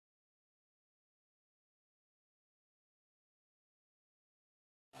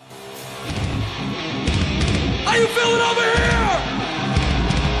feel it over here?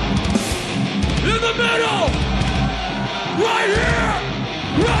 In the middle! Right here!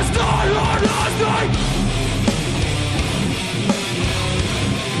 Rest on your nothing!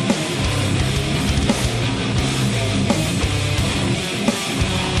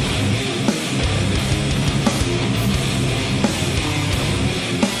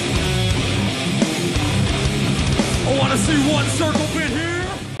 I wanna see one circle pin here.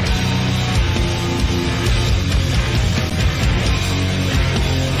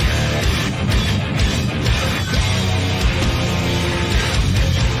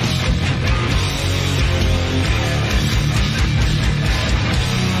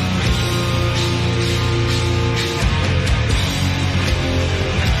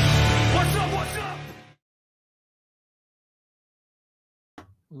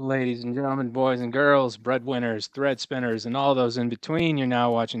 Ladies and gentlemen, boys and girls, breadwinners, thread spinners, and all those in between, you're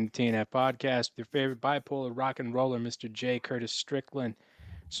now watching the TNF podcast with your favorite bipolar rock and roller, Mr. J. Curtis Strickland.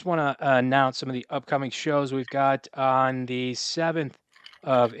 Just want to announce some of the upcoming shows we've got on the 7th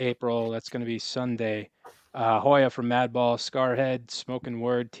of April. That's going to be Sunday. Hoya from Madball, Scarhead, Smoking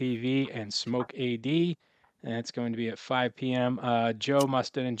Word TV, and Smoke AD. And it's going to be at 5 p.m. Joe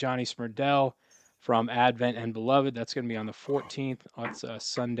Mustin and Johnny Smurdell from Advent and Beloved. That's going to be on the 14th. It's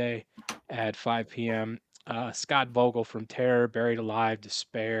Sunday at 5 p.m. Scott Vogel from Terror, Buried Alive,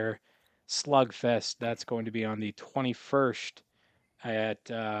 Despair, Slugfest. That's going to be on the 21st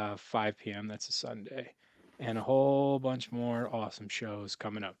at 5 p.m. That's a Sunday. And a whole bunch more awesome shows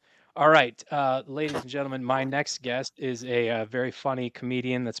coming up. All right, ladies and gentlemen, my next guest is a very funny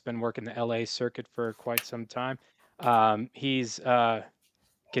comedian that's been working the LA circuit for quite some time. He's...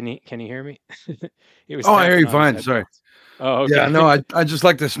 Can you hear me? He was I hear you fine. Sorry. Oh, okay. Yeah, no, I just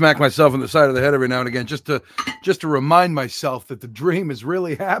like to smack myself on the side of the head every now and again, just to remind myself that the dream is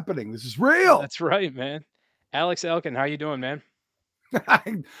really happening. This is real. That's right, man. Alex Elkin, how you doing, man?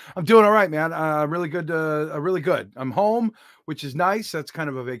 I'm doing all right, man. Really good. Really good. I'm home, which is nice. That's kind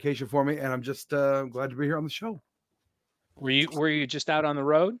of a vacation for me, and I'm just glad to be here on the show. Were you just out on the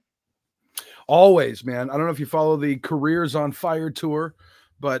road? Always, man. I don't know if you follow the Careers on Fire tour,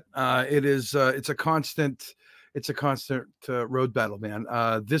 but it's a constant road battle, man.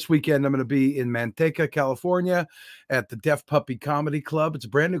 This weekend I'm going to be in Manteca, California, at the Deaf Puppy Comedy Club. It's a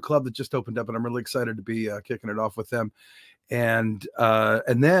brand new club that just opened up, and I'm really excited to be kicking it off with them. And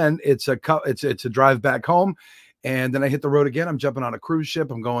then it's a drive back home, and then I hit the road again. I'm jumping on a cruise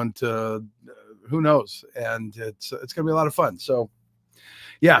ship. I'm going to who knows, and it's going to be a lot of fun. So.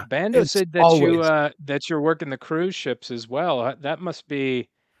 Yeah, Bando said that that you're working the cruise ships as well. That must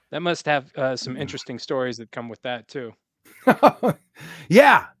have some interesting stories that come with that too.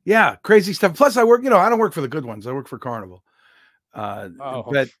 yeah, crazy stuff. Plus, I work. I don't work for the good ones. I work for Carnival.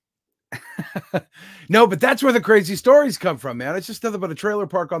 But no, but that's where the crazy stories come from, man. It's just nothing but a trailer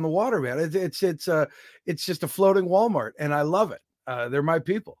park on the water, man. It's just a floating Walmart, and I love it. They're my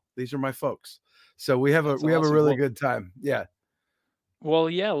people. These are my folks. So we have a really good time. Yeah.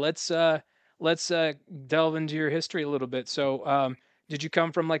 Well, yeah, let's delve into your history a little bit. So, did you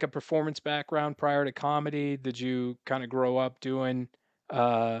come from like a performance background prior to comedy? Did you kind of grow up doing,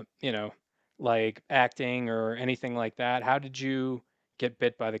 like acting or anything like that? How did you get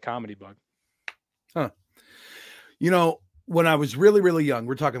bit by the comedy bug? Huh. When I was really, really young,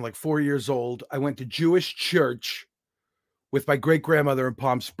 we're talking like 4 years old, I went to Jewish church with my great grandmother in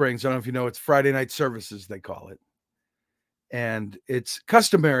Palm Springs. I don't know if you know, it's Friday night services, they call it. And it's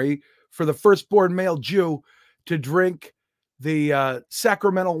customary for the firstborn male Jew to drink the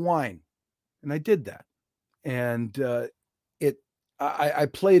sacramental wine. And I did that. And I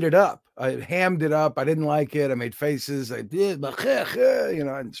played it up. I hammed it up. I didn't like it. I made faces. I did,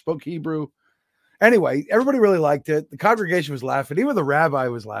 and spoke Hebrew. Anyway, everybody really liked it. The congregation was laughing. Even the rabbi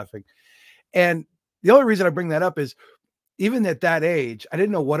was laughing. And the only reason I bring that up is even at that age, I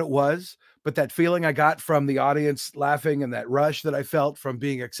didn't know what it was. But that feeling I got from the audience laughing and that rush that I felt from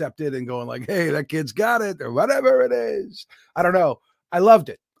being accepted and going like, hey, that kid's got it or whatever it is. I don't know. I loved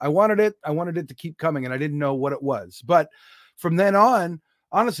it. I wanted it. I wanted it to keep coming, and I didn't know what it was. But from then on,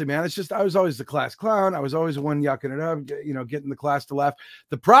 honestly, man, it's just I was always the class clown. I was always the one yucking it up, getting the class to laugh.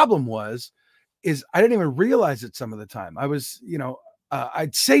 The problem is I didn't even realize it some of the time. I was,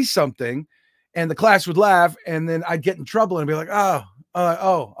 I'd say something and the class would laugh, and then I'd get in trouble and be like, oh,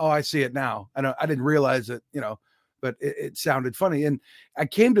 I see it now. I didn't realize it, but it sounded funny. And I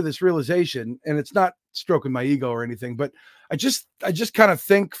came to this realization, and it's not stroking my ego or anything, but I just kind of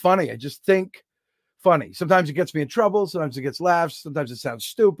think funny. I just think funny. Sometimes it gets me in trouble. Sometimes it gets laughs. Sometimes it sounds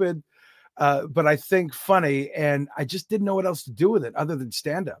stupid. But I think funny, and I just didn't know what else to do with it other than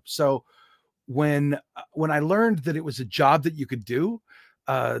stand up. So when I learned that it was a job that you could do,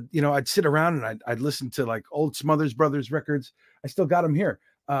 you know, I'd sit around and I'd listen to like old Smothers Brothers records. I still got them here.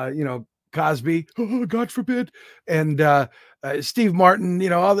 You know, Cosby, oh, God forbid, and Steve Martin, you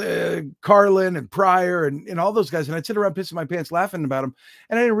know, all the Carlin and Pryor and all those guys. And I'd sit around pissing my pants laughing about them.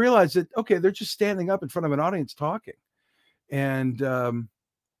 And I didn't realize that, okay, they're just standing up in front of an audience talking. And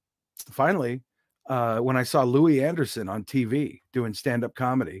finally, when I saw Louis Anderson on TV doing stand-up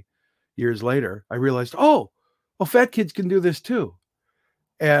comedy years later, I realized, oh, well, fat kids can do this too.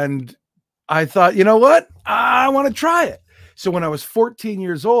 And I thought, you know what? I want to try it. So when I was 14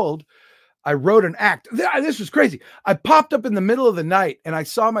 years old, I wrote an act. This was crazy. I popped up in the middle of the night and I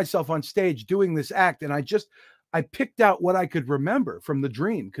saw myself on stage doing this act. And I picked out what I could remember from the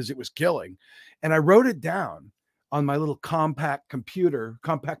dream because it was killing. And I wrote it down on my little compact computer,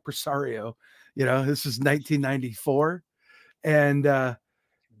 compact Presario. You know, this is 1994. And I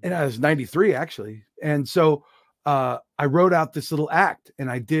was 93 actually. And so I wrote out this little act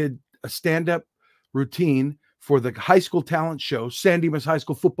and I did a stand-up routine for the high school talent show, San Dimas High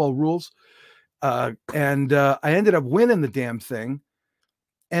School Football Rules. And I ended up winning the damn thing.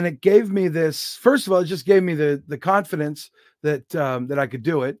 And it gave me this, first of all, it just gave me the confidence that that I could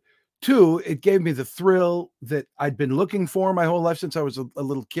do it. Two, it gave me the thrill that I'd been looking for my whole life since I was a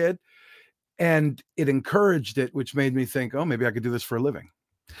little kid. And it encouraged it, which made me think, oh, maybe I could do this for a living.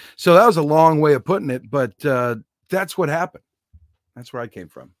 So that was a long way of putting it, but that's what happened. That's where I came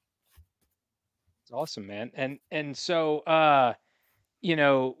from. It's awesome, man. And so you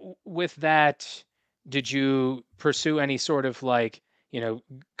know, with that, did you pursue any sort of like, you know,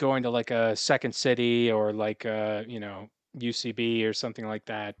 going to like a second city or like you know, UCB or something like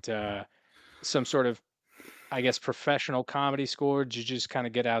that, some sort of, I guess, professional comedy school, or did you just kind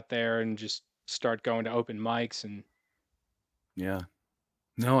of get out there and just start going to open mics and Yeah.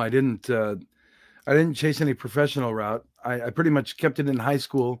 No, I didn't chase any professional route. I pretty much kept it in high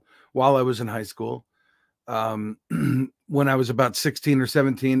school while I was in high school. When I was about 16 or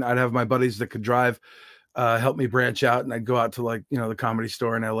 17, I'd have my buddies that could drive help me branch out, and I'd go out to, like, you know, the Comedy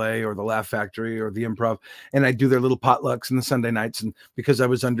Store in LA or the Laugh Factory or the Improv, and I'd do their little potlucks on the Sunday nights. And because I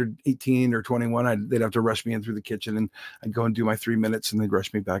was under 18 or 21, they'd have to rush me in through the kitchen, and I'd go and do my 3 minutes and they'd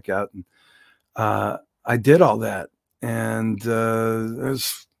rush me back out. And I did all that. And it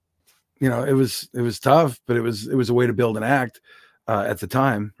was, you know, it was tough, but it was a way to build an act at the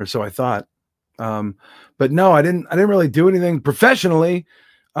time, or so I thought. But no, I didn't really do anything professionally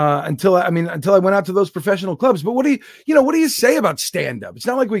until I went out to those professional clubs. But what do you say about stand-up? It's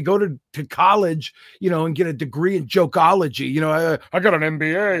not like we go to college, you know, and get a degree in jokeology. You know, I got an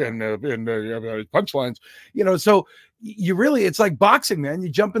MBA in punchlines, you know. So you really, it's like boxing, man. You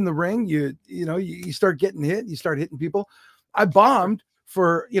jump in the ring, you know, you start getting hit, you start hitting people. I bombed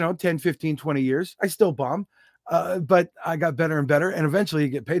for, you know, 10, 15, 20 years. I still bomb. But I got better and better, and eventually you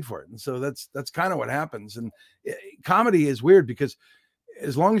get paid for it. And so that's kind of what happens. And comedy is weird because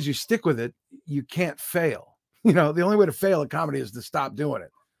as long as you stick with it, you can't fail. You know, the only way to fail at comedy is to stop doing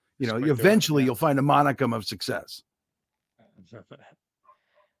it. You know, eventually you'll find a monicum of success.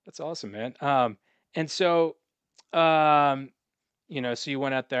 That's awesome, man. And so, you know, so you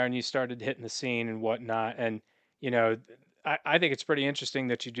went out there and you started hitting the scene and whatnot. And, you know, I think it's pretty interesting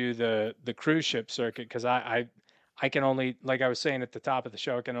that you do the cruise ship circuit, because I can only, like I was saying at the top of the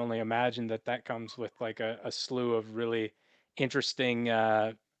show, I can only imagine that comes with like a slew of really interesting,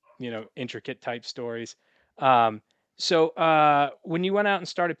 you know, intricate type stories. So when you went out and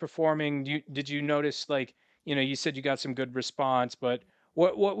started performing, did you notice, like, you know, you said you got some good response, but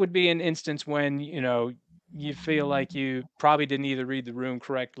what would be an instance when, you know, you feel like you probably didn't either read the room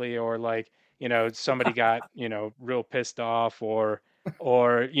correctly, or like, you know, somebody got, you know, real pissed off, or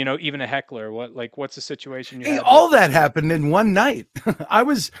you know, even a heckler? What's the situation you Hey, had all that happened in one night. I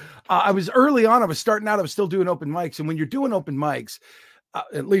was early on. I was starting out. I was still doing open mics, and when you're doing open mics,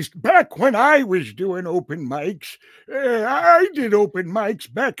 at least back when I was doing open mics, I did open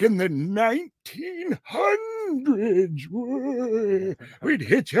mics back in the 1900s. We'd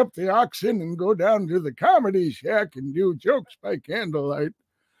hitch up the oxen and go down to the Comedy Shack and do jokes by candlelight.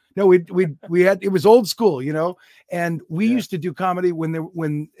 No, we had, it was old school, you know, and we used to do comedy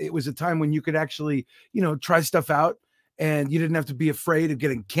when it was a time when you could actually, you know, try stuff out, and you didn't have to be afraid of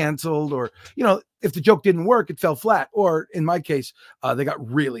getting canceled, or, you know, if the joke didn't work, it fell flat, or in my case, they got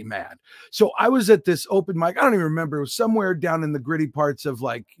really mad. So I was at this open mic. I don't even remember. It was somewhere down in the gritty parts of,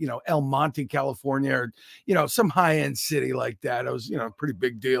 like, you know, El Monte, California, or, you know, some high end city like that. It was, you know, a pretty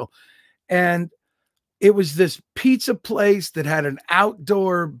big deal. And it was this pizza place that had an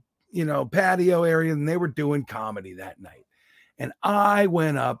outdoor, you know, patio area, and they were doing comedy that night. And I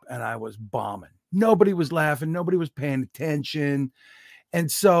went up and I was bombing. Nobody was laughing. Nobody was paying attention.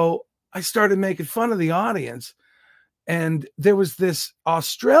 And so I started making fun of the audience. And there was this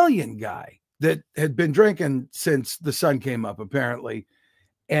Australian guy that had been drinking since the sun came up, apparently.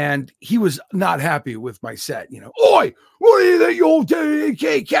 And he was not happy with my set. Oi, what do you think you're doing? You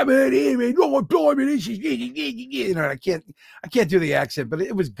can't come in here and I can't do the accent, but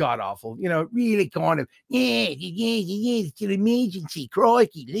it was god awful. Really kind of it's an emergency,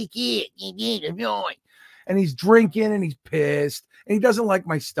 crikey, look it, and he's drinking and he's pissed and he doesn't like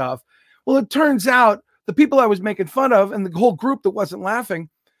my stuff. Well, it turns out the people I was making fun of and the whole group that wasn't laughing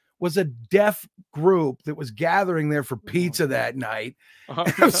was a deaf group that was gathering there for pizza that night.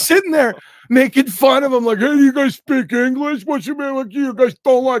 I'm sitting there making fun of them, like, hey, you guys speak English? What's your name? Like, you guys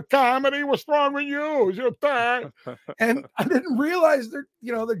don't like comedy? What's wrong with you? Is your thing? And I didn't realize they're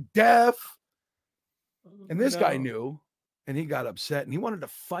deaf. And this guy knew, and he got upset and he wanted to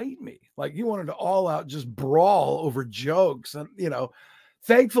fight me. Like, he wanted to all out just brawl over jokes. And,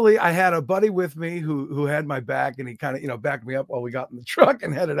 thankfully, I had a buddy with me who had my back, and he kind of, backed me up while we got in the truck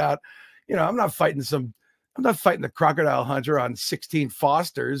and headed out. I'm not fighting the crocodile hunter on 16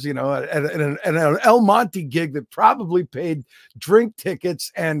 Fosters, at an El Monte gig that probably paid drink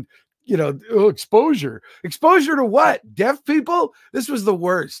tickets and, exposure to what? Deaf people? This was the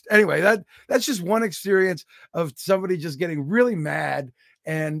worst. Anyway, that's just one experience of somebody just getting really mad.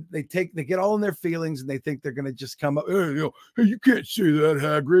 And they get all in their feelings and they think they're going to just come up. Hey, hey, you can't say that,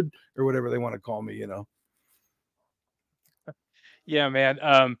 Hagrid, or whatever they want to call me, Yeah, man.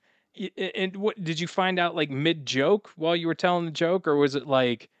 And what did you find out like mid joke while you were telling the joke, or was it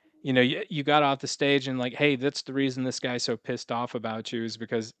like, you got off the stage and like, hey, that's the reason this guy's so pissed off about you is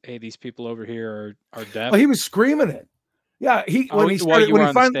because, hey, these people over here are deaf. Well, he was screaming it. Yeah, while you were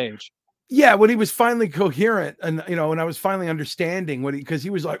on the stage. Yeah, when he was finally coherent and, when I was finally understanding because he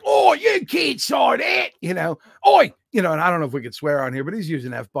was like, oh, you can't say that, oi, and I don't know if we could swear on here, but he's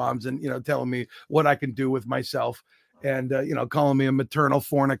using F-bombs and, telling me what I can do with myself and, calling me a maternal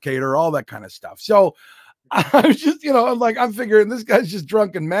fornicator, all that kind of stuff. So I was just, I'm figuring this guy's just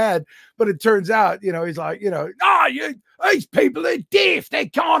drunk and mad, but it turns out, he's like, these people are deaf. They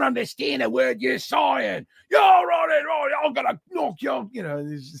can't understand a word you're saying. You're right. I'm going to knock you,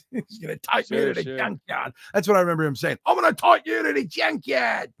 he's going to take you to the junkyard. That's what I remember him saying. I'm going to take you to the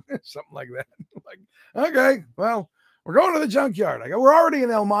junkyard. Something like that. Like, okay, well, we're going to the junkyard. I go, we're already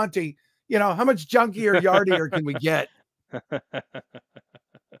in El Monte. How much junkier, yardier can we get?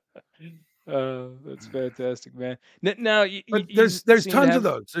 Oh, that's fantastic, man. Now, there's tons of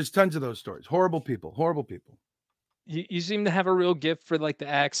those. There's tons of those stories. Horrible people. You seem to have a real gift for like the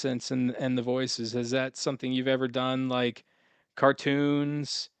accents and the voices. Is that something you've ever done, like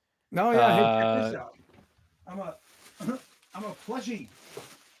cartoons? No, yeah. Hey, check this out. I'm a plushie.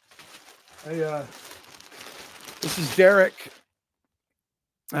 This is Derek.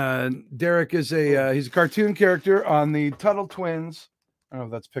 Derek is he's a cartoon character on the Tuttle Twins. I don't know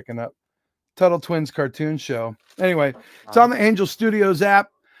if that's picking up. Tuttle Twins cartoon show. Anyway, it's on the Angel Studios app.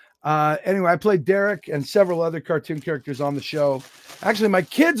 Anyway, I played Derek and several other cartoon characters on the show. Actually, my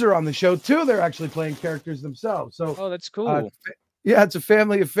kids are on the show too. They're actually playing characters themselves. So, oh, that's cool. Yeah, it's a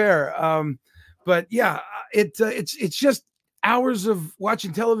family affair. But yeah, it's just hours of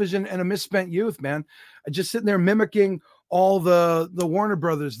watching television and a misspent youth, man. Just sitting there mimicking all the Warner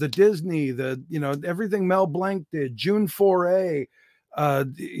Brothers, the Disney, everything Mel Blanc did, June Foray,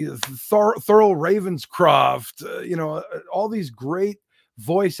 Thurl Ravenscroft, all these great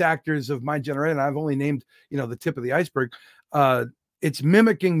voice actors of my generation. I've only named, the tip of the iceberg. It's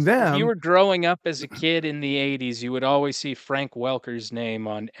mimicking them. If you were growing up as a kid in the 80s, you would always see Frank Welker's name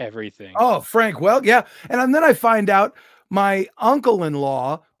on everything. Oh, Frank Welker. Yeah. And then I find out my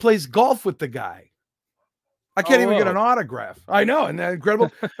uncle-in-law plays golf with the guy. I can't even get an autograph. I know, and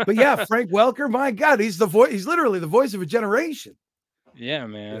incredible. But yeah, Frank Welker, my God, he's literally the voice of a generation. Yeah,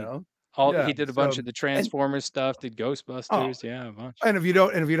 man. He did a bunch of the Transformers stuff, did Ghostbusters, a bunch. And if you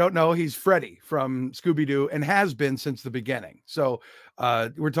don't know, he's Freddy from Scooby-Doo and has been since the beginning. So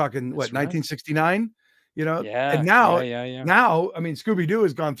we're talking That's 1969, Yeah. And now, now, I mean, Scooby-Doo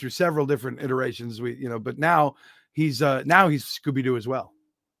has gone through several different iterations. But now he's Scooby-Doo as well.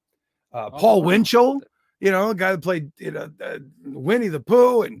 Paul Winchell. A guy that played, Winnie the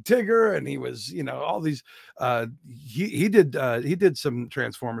Pooh and Tigger, and he was, all these. He did some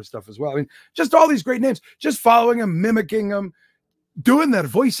Transformer stuff as well. I mean, just all these great names. Just following them, mimicking them, doing their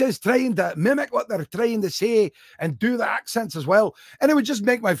voices, trying to mimic what they're trying to say, and do the accents as well. And it would just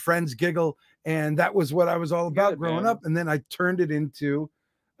make my friends giggle, and that was what I was all about growing up. And then I turned it into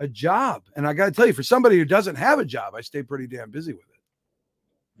a job. And I got to tell you, for somebody who doesn't have a job, I stay pretty damn busy with it.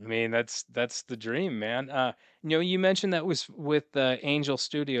 I mean, that's the dream, man. You mentioned that was with Angel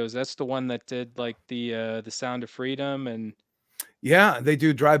Studios. That's the one that did like the Sound of Freedom and Yeah, they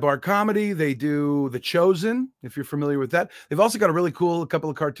do dry bar comedy. They do The Chosen, if you're familiar with that. They've also got a couple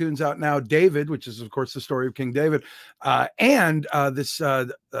of cartoons out now. David, which is, of course, the story of King David, and this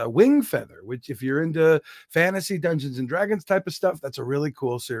Wing Feather, which, if you're into fantasy, Dungeons and Dragons type of stuff, that's a really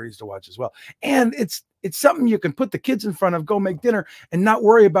cool series to watch as well. And it's something you can put the kids in front of, go make dinner, and not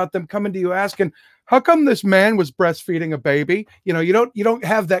worry about them coming to you asking, how come this man was breastfeeding a baby? You don't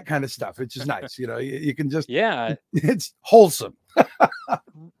have that kind of stuff, which is nice. You can just, yeah, it's wholesome.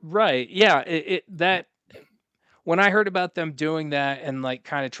 right. Yeah, that when I heard about them doing that and like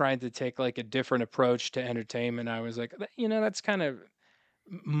kind of trying to take like a different approach to entertainment, I was like, that's kind of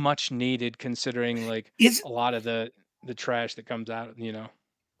much needed considering like Is a lot of the trash that comes out,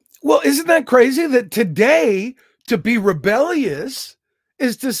 Well, isn't that crazy that today to be rebellious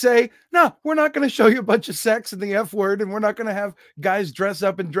is to say, no, we're not going to show you a bunch of sex and the F word, and we're not going to have guys dress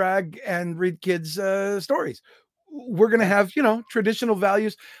up in drag and read kids' stories. We're going to have, traditional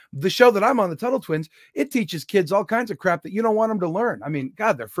values. The show that I'm on, the Tuttle Twins, it teaches kids all kinds of crap that you don't want them to learn. I mean,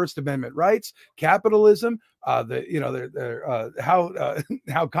 God, their First Amendment rights, capitalism, how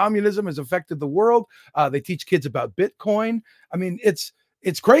communism has affected the world. They teach kids about Bitcoin. I mean, it's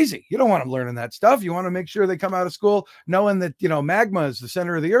crazy. You don't want them learning that stuff. You want to make sure they come out of school knowing that, magma is the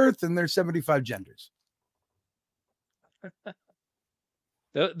center of the earth and there's 75 genders.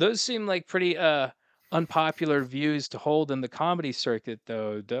 Those seem like pretty unpopular views to hold in the comedy circuit,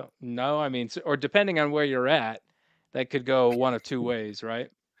 though. No, I mean, or depending on where you're at, that could go one of two ways, right?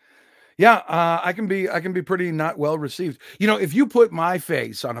 Yeah, I can be pretty not well received. If you put my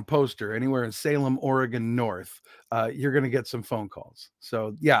face on a poster anywhere in Salem, Oregon North, you're going to get some phone calls.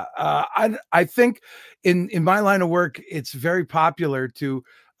 So yeah, I think in my line of work, it's very popular to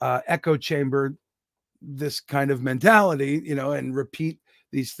echo chamber this kind of mentality, and repeat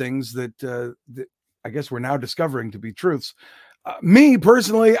these things that I guess we're now discovering to be truths. Me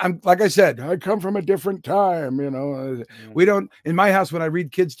personally, I'm like I said, I come from a different time. We don't, in my house, when I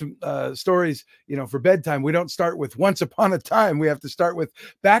read kids to stories, for bedtime, we don't start with once upon a time. We have to start with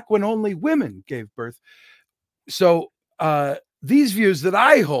back when only women gave birth. So these views that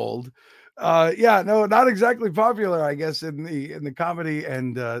I hold, not exactly popular, I guess, in the comedy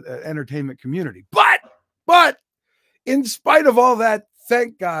and entertainment community. But in spite of all that,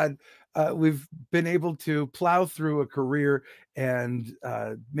 thank God, we've been able to plow through a career and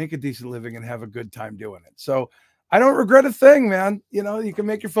make a decent living and have a good time doing it. So I don't regret a thing, man. You can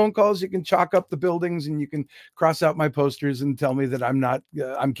make your phone calls, you can chalk up the buildings, and you can cross out my posters and tell me that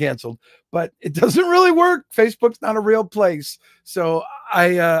I'm canceled, but it doesn't really work. Facebook's not a real place. So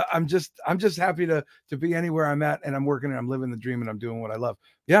I'm just happy to be anywhere I'm at, and I'm working and I'm living the dream and I'm doing what I love.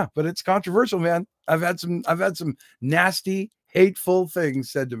 Yeah, but it's controversial, man. I've had some nasty, hateful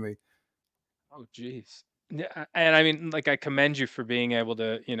things said to me. Oh, geez. Yeah, and I mean, like, I commend you for being able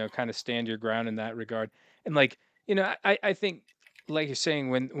to, kind of stand your ground in that regard. And like, I think, like you're saying,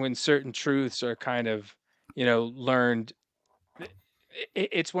 when certain truths are kind of, learned,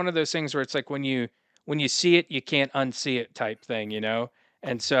 it's one of those things where it's like when you see it, you can't unsee it type thing.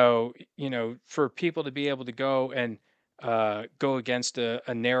 And so, for people to be able to go and go against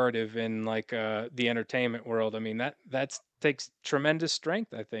a narrative in like the entertainment world, I mean that takes tremendous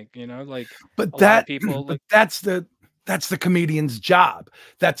strength, I think. Like But a lot of people like that's the comedian's job.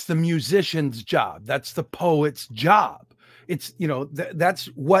 That's the musician's job. That's the poet's job. It's, that's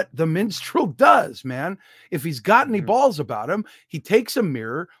what the minstrel does, man. If he's got any balls about him, he takes a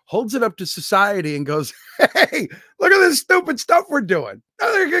mirror, holds it up to society and goes, hey, look at this stupid stuff we're doing.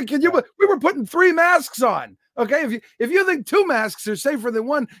 We were putting 3 masks on. Okay. If you think 2 masks are safer than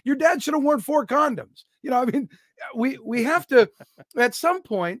 1, your dad should have worn 4 condoms. I mean, we have to, at some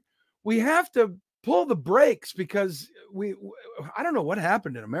point, we have to pull the brakes, because I don't know what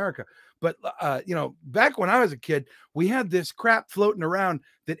happened in America, but back when I was a kid, we had this crap floating around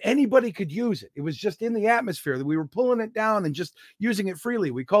that anybody could use it. It was just in the atmosphere that we were pulling it down and just using it freely.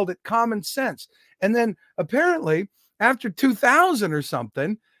 We called it common sense. And then apparently after 2000 or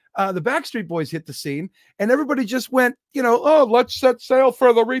something, the Backstreet Boys hit the scene, and everybody just went, oh, let's set sail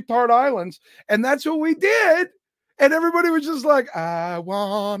for the retard islands. And that's what we did. And everybody was just like, I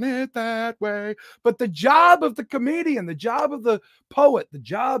want it that way. But the job of the comedian, the job of the poet, the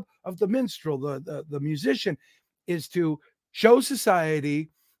job of the minstrel, the musician, is to show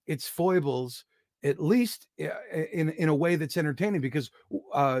society its foibles, at least in a way that's entertaining. Because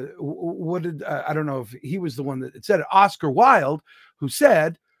I don't know if he was the one that said it, Oscar Wilde, who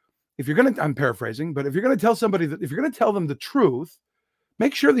said, if you're going to, I'm paraphrasing, but if you're going to tell somebody that, if you're going to tell them the truth,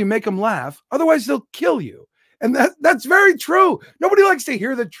 make sure that you make them laugh. Otherwise, they'll kill you. And that's very true. Nobody likes to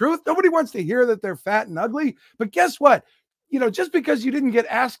hear the truth. Nobody wants to hear that they're fat and ugly. But guess what? Just because you didn't get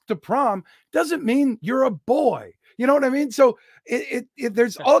asked to prom doesn't mean you're a boy. You know what I mean? So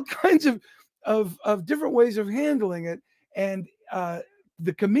there's all kinds of different ways of handling it. And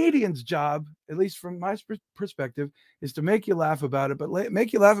the comedian's job, at least from my perspective, is to make you laugh about it, but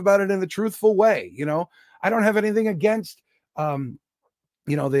make you laugh about it in a truthful way. I don't have anything against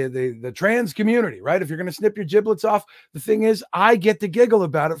the trans community, right? If you're going to snip your giblets off, the thing is, I get to giggle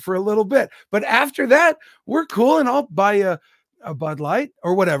about it for a little bit, but after that, we're cool, and I'll buy a Bud Light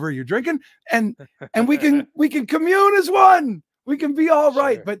or whatever you're drinking, and we can commune as one. We can be all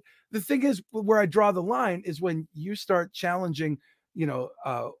right. Sure. But the thing is, where I draw the line is when you start challenging,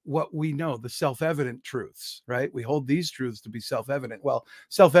 what we know, the self-evident truths, right? We hold these truths to be self-evident. Well,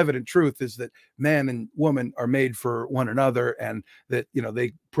 self-evident truth is that man and woman are made for one another, and that,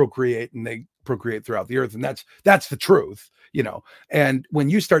 they procreate throughout the earth. And that's the truth, and when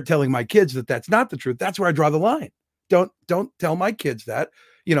you start telling my kids that that's not the truth, that's where I draw the line. Don't tell my kids that.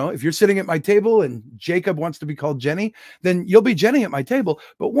 If you're sitting at my table and Jacob wants to be called Jenny, then you'll be Jenny at my table.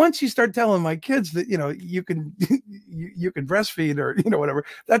 But once you start telling my kids that, you can you can breastfeed or, whatever,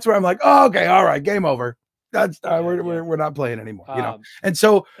 that's where I'm like, oh, okay, all right, game over. That's we're not playing anymore, And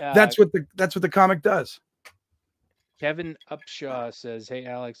so that's what the comic does. Kevin Upshaw says, "Hey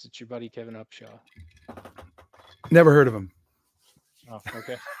Alex, it's your buddy Kevin Upshaw." Never heard of him. Oh,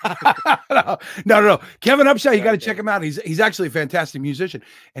 okay. No. Kevin Upshaw, you got to check him out. He's actually a fantastic musician,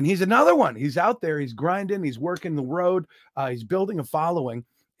 and he's another one. He's out there, he's grinding, he's working the road, he's building a following,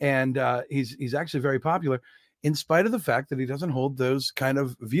 and he's actually very popular, in spite of the fact that he doesn't hold those kind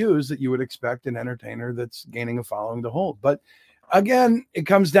of views that you would expect an entertainer that's gaining a following to hold. But again, it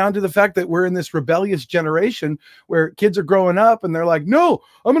comes down to the fact that we're in this rebellious generation where kids are growing up and they're like, no,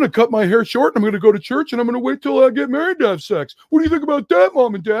 I'm going to cut my hair short, and I'm going to go to church, and I'm going to wait till I get married to have sex. What do you think about that,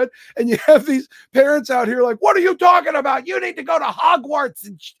 Mom and Dad? And you have these parents out here like, what are you talking about? You need to go to Hogwarts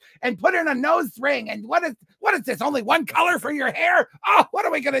and put in a nose ring. And what is this? Only one color for your hair? Oh, what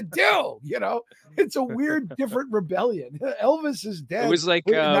are we going to do? It's a weird, different rebellion. Elvis is dead. It was like,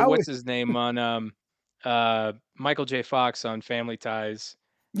 what's his name on Michael J. Fox on Family Ties.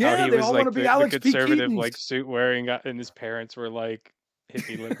 Yeah, he they was all like want to be Alex the P. conservative, Keaton's. like suit wearing, and his parents were like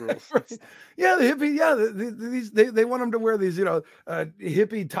hippie liberals. Right. Yeah, the hippie. Yeah, they want him to wear these,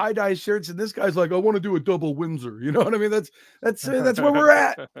 hippie tie-dye shirts, and this guy's like, I want to do a double Windsor. You know what I mean? That's where we're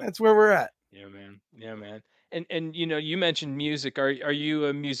at. That's where we're at. Yeah, man. And you mentioned music. Are you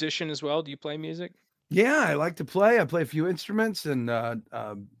a musician as well? Do you play music? Yeah, I like to play. I play a few instruments, and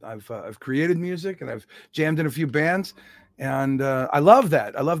I've created music, and I've jammed in a few bands, and I love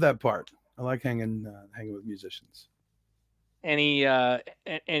that. I love that part. I like hanging with musicians.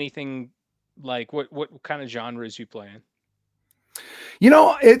 Anything like what kind of genres you playing?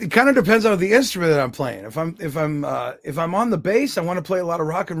 It kind of depends on the instrument that I'm playing. If I'm on the bass, I want to play a lot of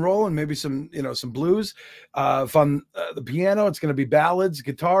rock and roll and maybe some blues. If I'm the piano, it's going to be ballads.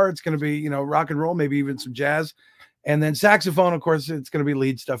 Guitar, it's going to be rock and roll, maybe even some jazz, and then saxophone, of course, it's going to be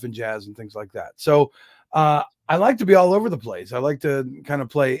lead stuff in jazz and things like that. So I like to be all over the place. I like to kind of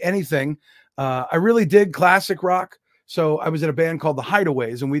play anything. I really dig classic rock. So I was in a band called the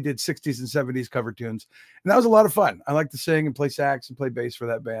Hideaways, and we did 60s and 70s cover tunes, and that was a lot of fun. I like to sing and play sax and play bass for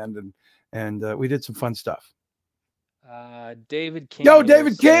that band, and we did some fun stuff. David King. Yo,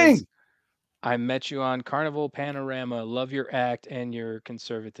 David King! I met you on Carnival Panorama. Love your act and your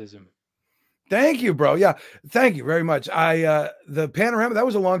conservatism. Thank you, bro. Yeah, thank you very much. The Panorama, that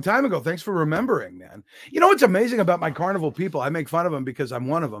was a long time ago. Thanks for remembering, man. What's amazing about my Carnival people? I make fun of them because I'm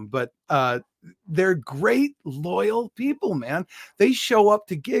one of them, but they're great, loyal people, man. They show up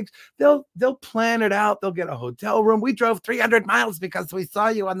to gigs. They'll plan it out. They'll get a hotel room. We drove 300 miles because we saw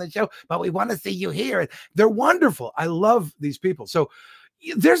you on the show, but we want to see you here. They're wonderful. I love these people. So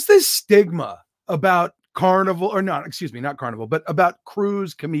there's this stigma about Carnival, or not Carnival, but about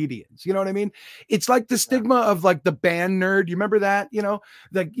cruise comedians. You know what I mean? It's like the stigma of like the band nerd. You remember that?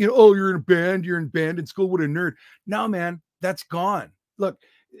 Oh, you're in a band, you're in band in school, what a nerd. No, man, that's gone. Look,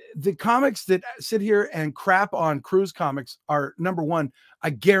 the comics that sit here and crap on cruise comics are, number one,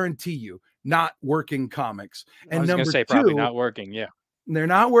 I guarantee you, not working comics. And I was number gonna say, two, probably not working. Yeah. They're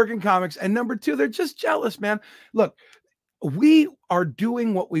not working comics. And number two, they're just jealous, man. Look, we are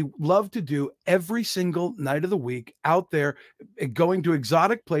doing what we love to do every single night of the week, out there, going to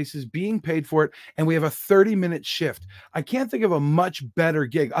exotic places, being paid for it. And we have a 30-minute shift. I can't think of a much better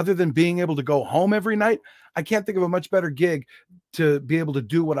gig other than being able to go home every night. I can't think of a much better gig to be able to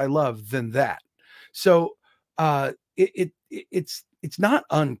do what I love than that. So it's not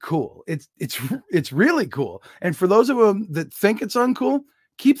uncool. It's really cool. And for those of them that think it's uncool,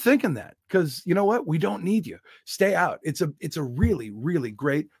 keep thinking that, because you know what? We don't need you. Stay out. It's a really, really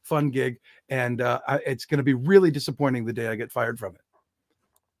great, fun gig, and it's going to be really disappointing the day I get fired from it.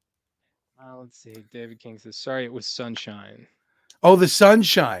 Let's see. David King says, sorry, it was sunshine. Oh, the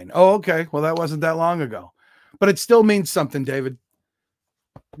sunshine. Oh, okay. Well, that wasn't that long ago, but it still means something, David.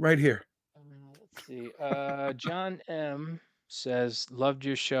 Right here. Let's see. John M says, loved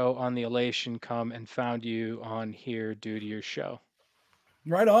your show on the Elation. Come and found you on here due to your show.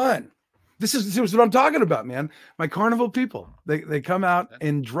 Right on. This is what I'm talking about, man. My carnival people, they come out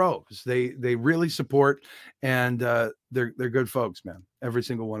in droves. They really support, and they're good folks, man. Every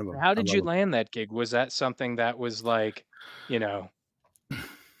single one of them. How did you land that gig? Was that something that was like,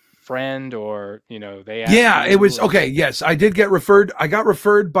 friend, or they asked Yeah, you, it was or... okay. Yes, I did get referred. I got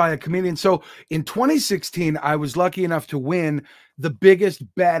referred by a comedian. So in 2016, I was lucky enough to win the biggest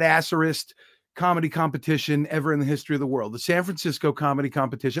badasserest comedy competition ever in the history of the world, the San Francisco Comedy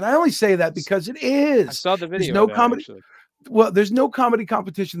Competition. I only say that because it is. I saw the video. There's no comedy. Actually. Well, there's no comedy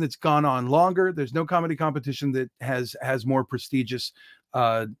competition that's gone on longer. There's no comedy competition that has more prestigious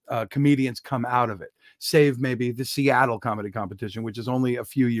comedians come out of it, save maybe the Seattle Comedy Competition, which is only a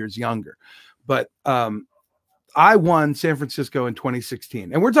few years younger. But I won San Francisco in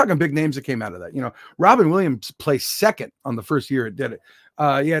 2016, and we're talking big names that came out of that. Robin Williams placed second on the first year it did it.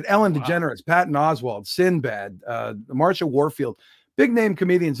 You had Ellen DeGeneres, Patton Oswalt, Sinbad, Marsha Warfield, big name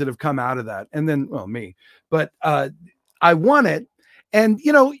comedians that have come out of that, and then me. But I won it, and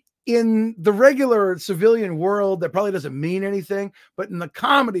in the regular civilian world, that probably doesn't mean anything, but in the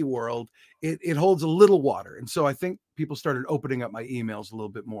comedy world, it holds a little water. And so I think people started opening up my emails a little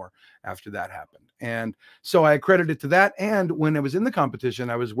bit more after that happened. And so I accredit it to that. And when I was in the competition,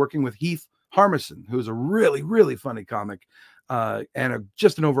 I was working with Heath Harmison, who's a really, really funny comic and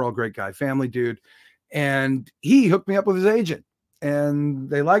just an overall great guy, family dude. And he hooked me up with his agent, and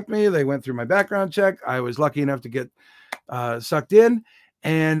they liked me. They went through my background check. I was lucky enough to get sucked in,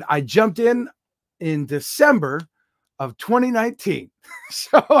 and I jumped in December of 2019.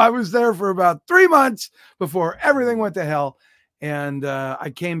 So I was there for about 3 months before everything went to hell. And I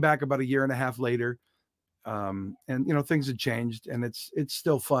came back about a year and a half later. And things had changed, and it's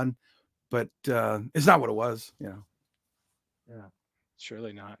still fun, but it's not what it was, Yeah,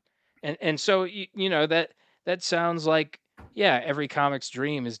 surely not. And so that sounds like, yeah, every comic's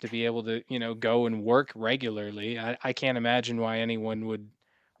dream is to be able to go and work regularly. I can't imagine why anyone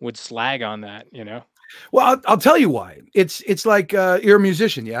would slag on that. Well, I'll tell you why. It's like you're a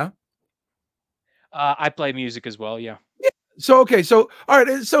musician, yeah. I play music as well, yeah. So okay, so all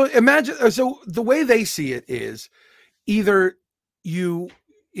right, so imagine, so the way they see it is either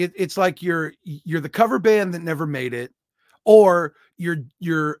it's like you're the cover band that never made it, or you're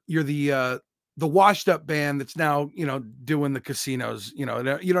the washed up band that's now doing the casinos. You know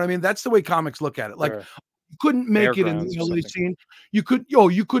what I mean? That's the way comics look at it. Like, you couldn't make it in the LA scene. You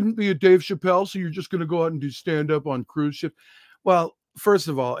couldn't be a Dave Chappelle, so you're just going to go out and do stand up on cruise ship. Well, first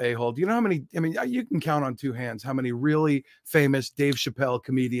of all, a-hole, do you know how many? I mean, you can count on two hands how many really famous Dave Chappelle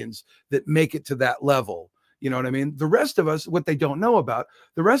comedians that make it to that level. You know what I mean? The rest of us, what they don't know about,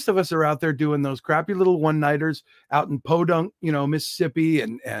 the rest of us are out there doing those crappy little one-nighters out in Podunk, Mississippi,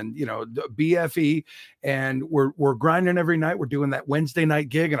 and BFE, and we're grinding every night. We're doing that Wednesday night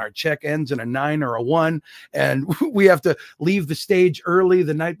gig, and our check ends in a 9 or a 1, and we have to leave the stage early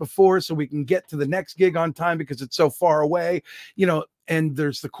the night before so we can get to the next gig on time because it's so far away, And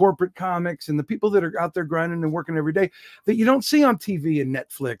there's the corporate comics and the people that are out there grinding and working every day that you don't see on TV and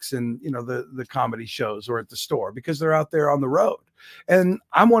Netflix and, the comedy shows or at the store, because they're out there on the road. And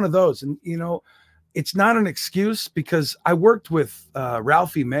I'm one of those. And, it's not an excuse, because I worked with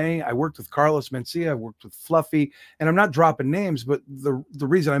Ralphie May. I worked with Carlos Mencia. I worked with Fluffy. And I'm not dropping names, but the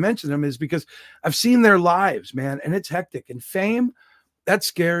reason I mention them is because I've seen their lives, man, and it's hectic. And fame, that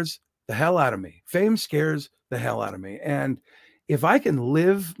scares the hell out of me. Fame scares the hell out of me. And if I can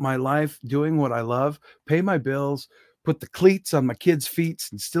live my life doing what I love, pay my bills, put the cleats on my kids' feet,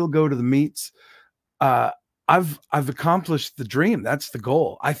 and still go to the meets, I've accomplished the dream. That's the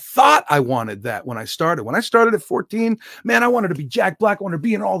goal. I thought I wanted that when I started. When I started at 14, man, I wanted to be Jack Black. I wanted to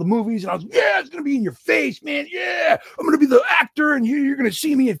be in all the movies, and I was, it's going to be in your face, man. Yeah, I'm going to be the actor, and you're going to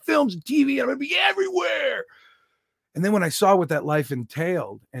see me in films and TV. I'm going to be everywhere. And then when I saw what that life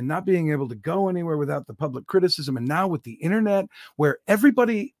entailed, and not being able to go anywhere without the public criticism, and now with the internet where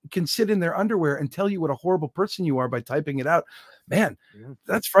everybody can sit in their underwear and tell you what a horrible person you are by typing it out, man,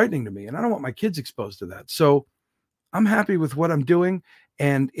 that's frightening to me. And I don't want my kids exposed to that. So I'm happy with what I'm doing.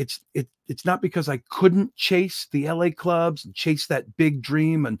 And it's not because I couldn't chase the LA clubs and chase that big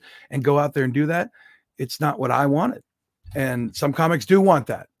dream and go out there and do that. It's not what I wanted. And some comics do want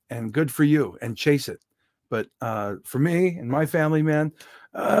that, and good for you, and chase it. But for me and my family, man,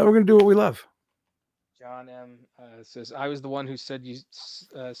 we're going to do what we love. John M says, I was the one who said you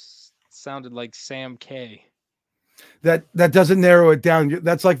sounded like Sam K. That doesn't narrow it down.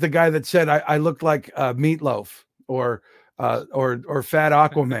 That's like the guy that said I looked like Meatloaf or Fat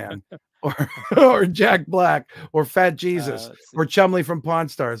Aquaman or Jack Black or Fat Jesus or Chumley from Pawn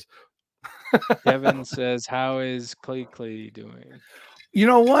Stars. Kevin says, how is Clee doing? You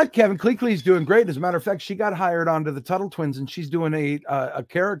know what? Kevin Cleeklee's doing great. As a matter of fact, she got hired onto the Tuttle Twins, and she's doing a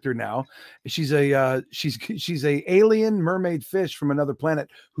character now. She's a alien mermaid fish from another planet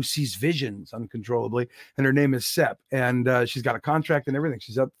who sees visions uncontrollably, and her name is Sep. And she's got a contract and everything.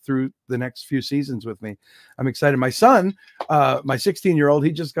 She's up through the next few seasons with me. I'm excited. My son, my 16-year-old,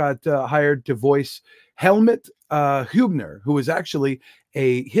 he just got hired to voice Helmut Hubner, who was actually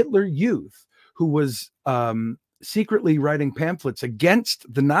a Hitler Youth who was secretly writing pamphlets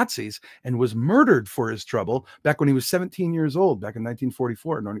against the Nazis and was murdered for his trouble back when he was 17 years old, back in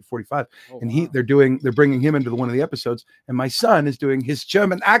 1944 and 1945. Oh, and wow. They're bringing him into one of the episodes, and my son is doing his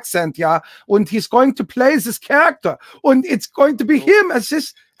German accent, and he's going to play this character, and it's going to be him as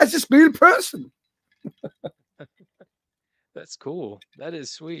this real person. That's cool. That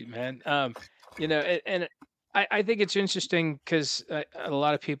is sweet, man. You know, and I think it's interesting because a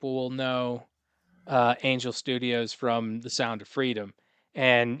lot of people will know Angel Studios from The Sound of Freedom,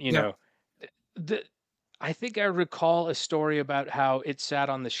 and you know, I think I recall a story about how it sat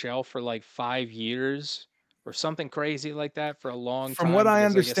on the shelf for like 5 years or something crazy like that for a long time. From what I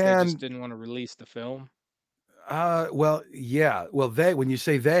understand, I guess they just didn't want to release the film. Well, yeah. Well, when you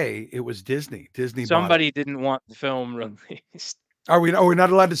say they, it was Disney. Disney. Somebody didn't want the film released. Are we not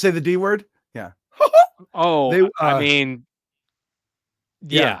allowed to say the D word? Yeah. Oh, I mean.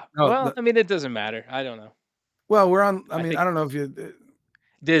 Yeah. No, well, I mean, it doesn't matter. I don't know. Well, we're on. I don't know if you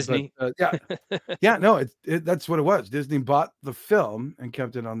Disney. But, yeah. No, that's what it was. Disney bought the film and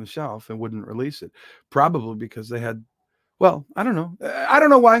kept it on the shelf and wouldn't release it, probably because they had. Well, I don't know. I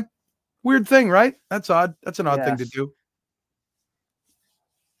don't know why. Weird thing, right? That's odd. That's an odd thing to do.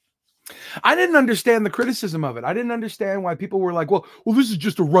 I didn't understand the criticism of it. I didn't understand why people were like, well, this is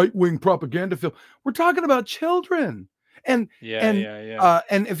just a right-wing propaganda film. We're talking about children. And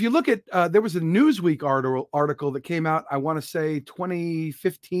if you look at there was a Newsweek article that came out, I want to say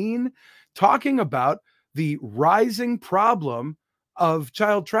 2015, talking about the rising problem of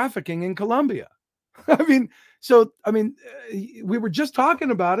child trafficking in Colombia. I mean, we were just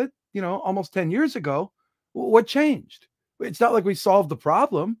talking about it, almost 10 years ago. What changed? It's not like we solved the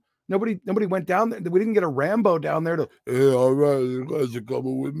problem. Nobody went down there. We didn't get a Rambo down there to, hey, all right, you guys are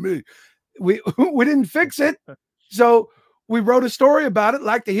coming with me. We didn't fix it. So we wrote a story about it,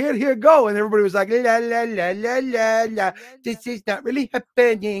 like to hear it, here go. And everybody was like, la, la, la, la, la, la. This is not really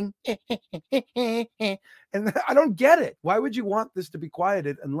happening. And I don't get it. Why would you want this to be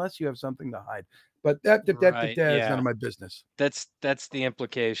quieted unless you have something to hide? But that's none of my business. That's the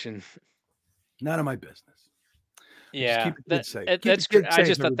implication. None of my business. Yeah, keep the kids safe. I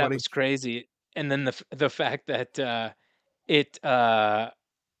just thought that was crazy. And then the fact that it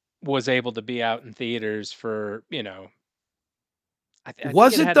was able to be out in theaters for,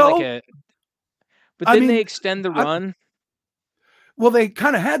 was it though? But didn't they extend the run? Well, they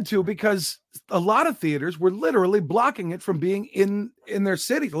kind of had to, because a lot of theaters were literally blocking it from being in their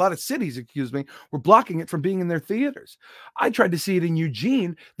cities. A lot of cities, were blocking it from being in their theaters. I tried to see it in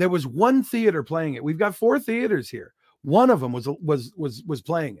Eugene. There was one theater playing it. We've got 4 theaters here. One of them was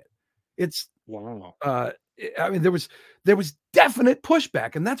playing it. It's wow. I mean, there was definite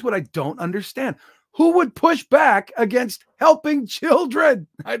pushback, and that's what I don't understand. Who would push back against helping children?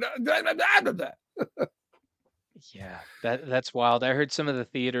 Yeah, that's wild. I heard some of the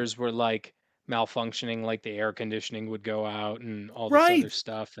theaters were like malfunctioning, like the air conditioning would go out and all this other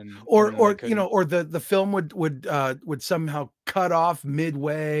stuff, or the film would somehow cut off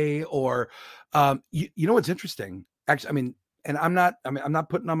midway, or you know what's interesting? Actually, I mean, and I'm not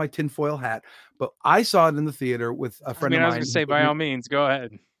putting on my tinfoil hat, but I saw it in the theater with a friend of mine. I was going to say, by all means, go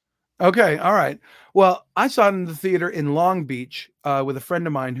ahead. Okay. All right. Well, I saw it in the theater in Long Beach with a friend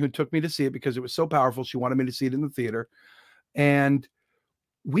of mine who took me to see it because it was so powerful. She wanted me to see it in the theater. And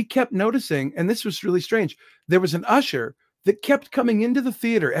we kept noticing, and this was really strange, there was an usher that kept coming into the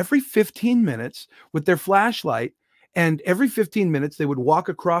theater every 15 minutes with their flashlight. And every 15 minutes, they would walk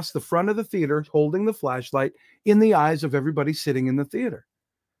across the front of the theater holding the flashlight in the eyes of everybody sitting in the theater.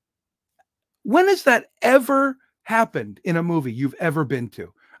 When has that ever happened in a movie you've ever been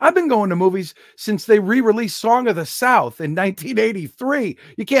to. I've been going to movies since they re-released Song of the South in 1983.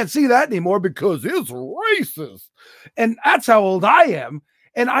 You can't see that anymore because it's racist. And that's how old I am.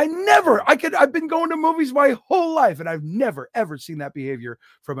 And I've been going to movies my whole life, and I've never, ever seen that behavior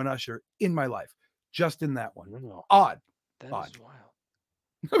from an usher in my life. Just in that one. Odd. That Odd. is wild.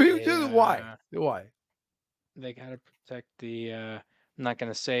 I mean, why? Why? They got to protect the, I'm not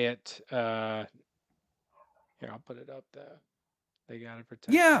going to say it. Here, I'll put it up there. They got to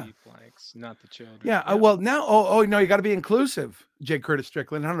protect the blanks, not the children. Yeah. Yep. Well, now, oh no, you got to be inclusive, J. Curtis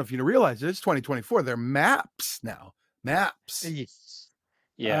Strickland. I don't know if you realize it's 2024. They're maps now. Maps. Yes.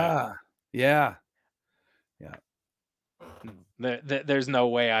 Yeah. Yeah. There's no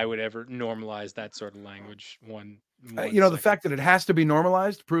way I would ever normalize that sort of language. The fact that it has to be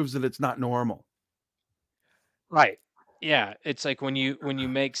normalized proves that it's not normal. Right. Yeah. It's like when you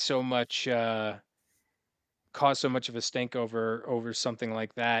make so much, cause so much of a stink over something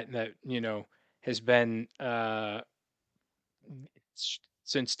like that has been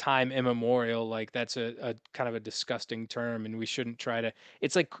since time immemorial. Like that's a kind of a disgusting term, and we shouldn't try to.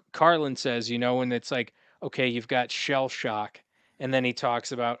 It's like Carlin says, when it's like, okay, you've got shell shock, and then he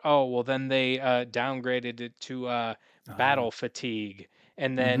talks about, oh well, then they downgraded it to battle fatigue,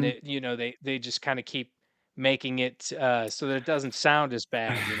 and then they just kind of keep making it so that it doesn't sound as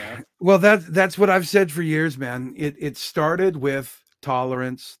bad. Well, that's what I've said for years, man. It started with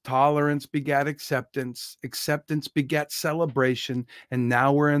tolerance begat acceptance begat celebration, and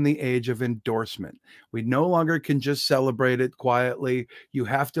now we're in the age of endorsement. We no longer can just celebrate it quietly. You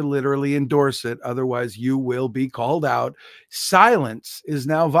have to literally endorse it, otherwise you will be called out. Silence is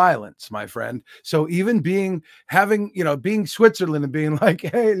now violence, my friend. So even being Switzerland and being like,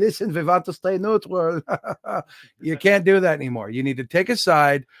 hey, listen, we want to stay neutral, you can't do that anymore. You need to take a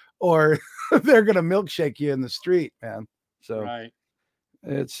side, or they're gonna milkshake you in the street, man. So right.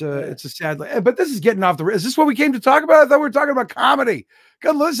 It's a sad, but this is getting off the. Is this what we came to talk about? I thought we were talking about comedy.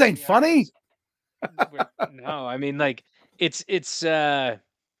 God, this ain't funny. No, I mean, like it's. I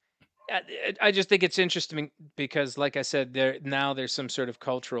just think it's interesting because, like I said, there's some sort of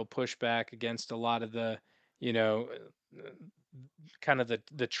cultural pushback against a lot of the, kind of the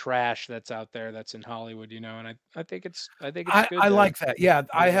trash that's out there that's in Hollywood, and I think it's good. I like that. Yeah,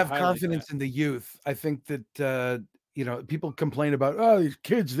 I have confidence in the youth. I think that people complain about these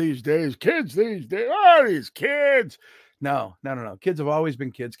kids these days. These kids. No. Kids have always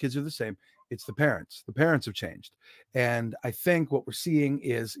been kids. Kids are the same. It's the parents. The parents have changed. And I think what we're seeing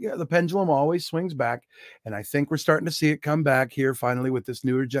is the pendulum always swings back. And I think we're starting to see it come back here finally with this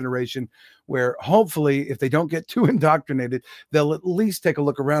newer generation, where hopefully if they don't get too indoctrinated, they'll at least take a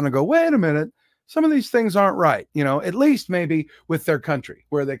look around and go, wait a minute, some of these things aren't right. At least maybe with their country,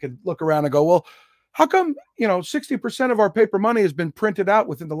 where they could look around and go, well, how come, 60% of our paper money has been printed out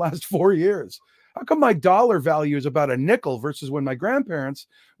within the last 4 years? How come my dollar value is about a nickel versus when my grandparents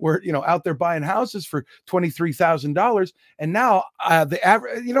were, out there buying houses for $23,000? And now the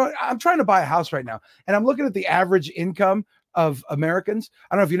average, I'm trying to buy a house right now, and I'm looking at the average income of Americans.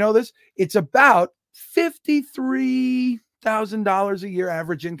 I don't know if you know this. It's about $53,000 a year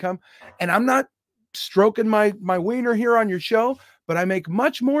average income. And I'm not stroking my wiener here on your show, but I make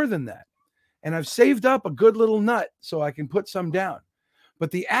much more than that. And I've saved up a good little nut so I can put some down. But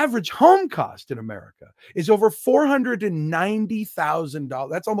the average home cost in America is over $490,000.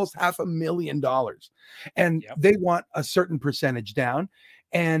 That's almost $500,000. And they want a certain percentage down,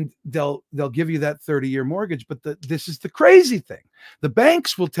 and they'll give you that 30-year mortgage. But this is the crazy thing. The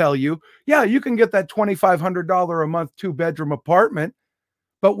banks will tell you, yeah, you can get that $2,500 a month 2-bedroom apartment,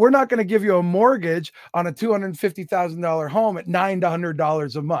 but we're not going to give you a mortgage on a $250,000 home at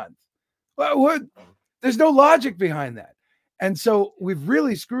 $900 a month. There's no logic behind that. And so we've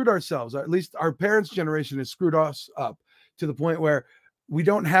really screwed ourselves, or at least our parents' generation has screwed us up to the point where we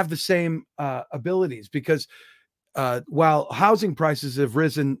don't have the same abilities, because while housing prices have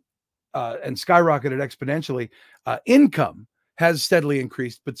risen and skyrocketed exponentially, income has steadily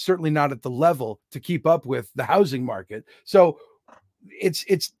increased, but certainly not at the level to keep up with the housing market. So it's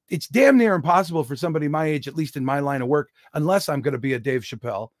damn near impossible for somebody my age, at least in my line of work, unless I'm going to be a Dave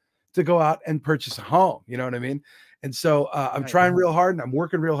Chappelle, to go out and purchase a home. You know what I mean? And so I'm trying real hard, and I'm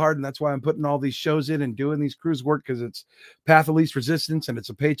working real hard. And that's why I'm putting all these shows in and doing these cruise work, because it's path of least resistance, and it's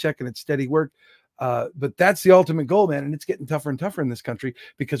a paycheck, and it's steady work. But that's the ultimate goal, man. And it's getting tougher and tougher in this country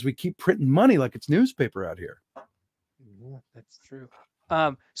because we keep printing money like it's newspaper out here. Yeah, that's true.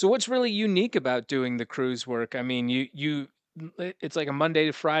 So what's really unique about doing the cruise work? I mean, it's like a Monday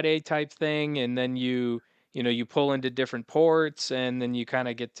to Friday type thing, and then you you pull into different ports and then you kind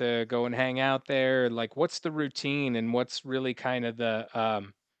of get to go and hang out there. Like, what's the routine and what's really kind of the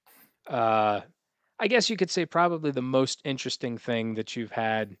uh I guess you could say probably the most interesting thing that you've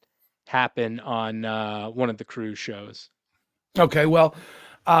had happen on one of the cruise shows? Okay, well,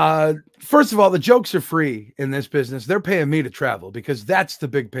 first of all, the jokes are free in this business. They're paying me to travel because that's the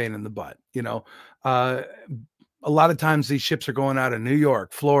big pain in the butt. Uh, a lot of times these ships are going out of New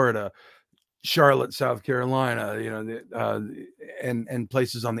York, Florida, Charlotte, South Carolina, and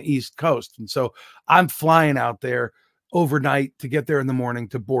places on the East Coast. And so I'm flying out there overnight to get there in the morning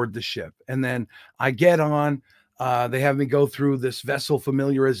to board the ship. And then I get on, they have me go through this vessel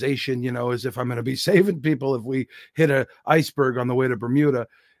familiarization, as if I'm going to be saving people if we hit a iceberg on the way to Bermuda.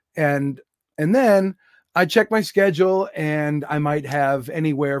 And then I check my schedule, and I might have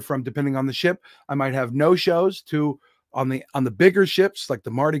anywhere from, depending on the ship, I might have no shows to on the bigger ships like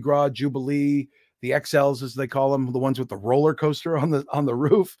the Mardi Gras, Jubilee, the XLs as they call them, the ones with the roller coaster on the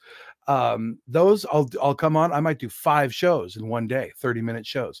roof. Those I'll come on. I might do 5 shows in one day, 30-minute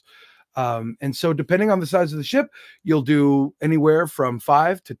shows. And so depending on the size of the ship, you'll do anywhere from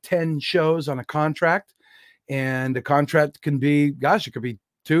 5 to 10 shows on a contract. And a contract can be, gosh, it could be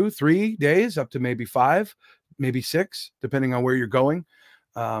 2-3 days up to maybe 5, maybe 6, depending on where you're going.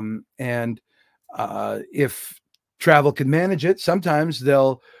 If travel can manage it, sometimes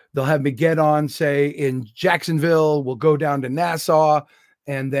they'll have me get on, say, in Jacksonville. We'll go down to Nassau,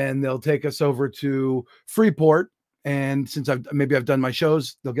 and then they'll take us over to Freeport. And since I've done my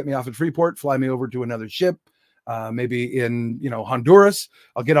shows, they'll get me off at Freeport, fly me over to another ship, maybe in Honduras.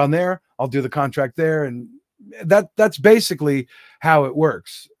 I'll get on there. I'll do the contract there, and that's basically how it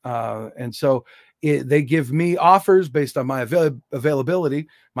works. And so they give me offers based on my availability.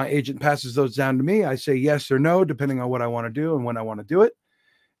 My agent passes those down to me. I say yes or no, depending on what I want to do and when I want to do it.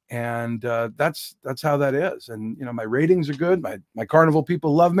 And that's how that is. And my ratings are good. My Carnival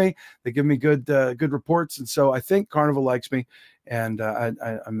people love me. They give me good reports, and so I think Carnival likes me, and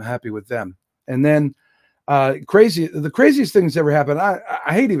I'm happy with them. And then the craziest things ever happened. I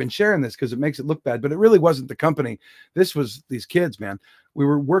hate even sharing this because it makes it look bad, but it really wasn't the company. This was these kids, man. We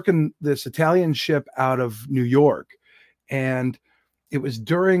were working this Italian ship out of New York, and it was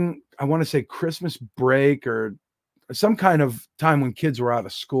during, I want to say, Christmas break or some kind of time when kids were out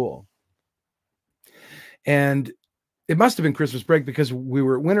of school. And it must have been Christmas break because we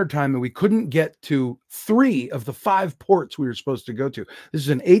were at wintertime and we couldn't get to 3 of the 5 ports we were supposed to go to. This is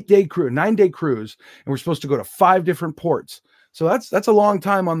an 9-day cruise, and we're supposed to go to 5 different ports. So that's a long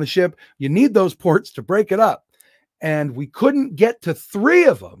time on the ship. You need those ports to break it up. And we couldn't get to 3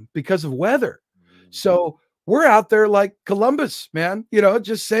 of them because of weather. So we're out there like Columbus, man,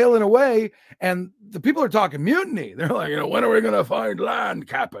 just sailing away. And the people are talking mutiny. They're like, when are we going to find land,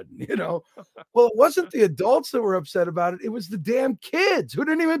 Captain? Well, it wasn't the adults that were upset about it. It was the damn kids who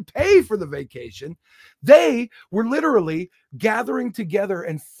didn't even pay for the vacation. They were literally gathering together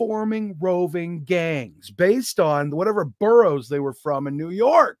and forming roving gangs based on whatever boroughs they were from in New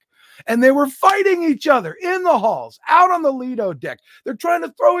York. And they were fighting each other in the halls, out on the Lido deck. They're trying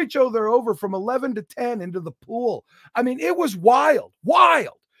to throw each other over from 11 to 10 into the pool. I mean, it was wild.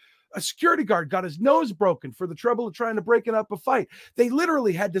 A security guard got his nose broken for the trouble of trying to break up a fight. They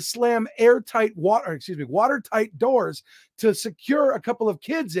literally had to slam watertight doors to secure a couple of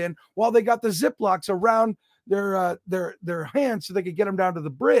kids in while they got the Ziplocs around their hands so they could get them down to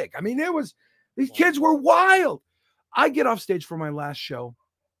the brig. I mean, these kids were wild. I get off stage for my last show,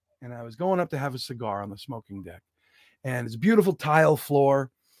 and I was going up to have a cigar on the smoking deck, and it's a beautiful tile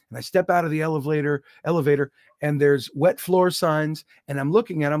floor. And I step out of the elevator, and there's wet floor signs. And I'm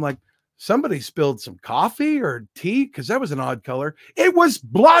looking at, I'm like, somebody spilled some coffee or tea, because that was an odd color. It was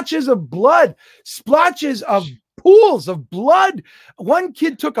blotches of blood, splotches of pools of blood. One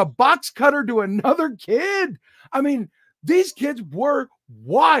kid took a box cutter to another kid. I mean, these kids were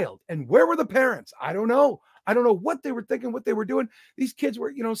wild. And where were the parents? I don't know. I don't know what they were thinking, what they were doing. These kids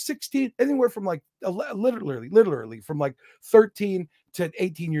were, 16, anywhere from like literally from like 13 to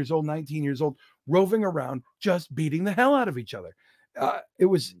 18 years old, 19 years old, roving around, just beating the hell out of each other. It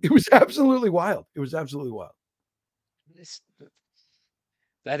was absolutely wild. It was absolutely wild.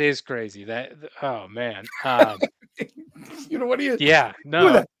 That is crazy. Oh man. What do you? Yeah,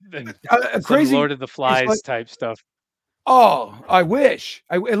 no. Crazy Lord of the Flies type stuff. Oh, I wish.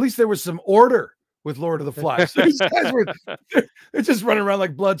 At least there was some order with Lord of the Flies. These guys they're just running around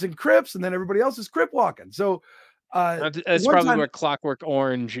like Bloods and Crips, and then everybody else is Crip walking. So that's probably more Clockwork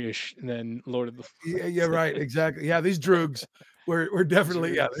Orange-ish than Lord of the Flies. Yeah, right, exactly. Yeah, these droogs were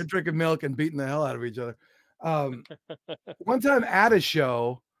definitely they're drinking milk and beating the hell out of each other. One time at a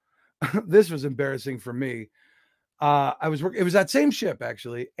show, this was embarrassing for me. I was working, it was that same ship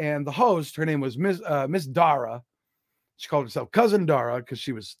actually, and the host, her name was Miss Dara. She called herself Cousin Dara because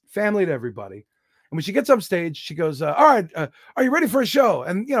she was family to everybody. And when she gets up stage, she goes, all right, are you ready for a show?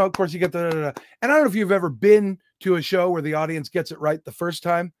 And, you know, of course, you get the, and I don't know if you've ever been to a show where the audience gets it right the first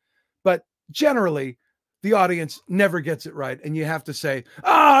time, but generally, the audience never gets it right. And you have to say,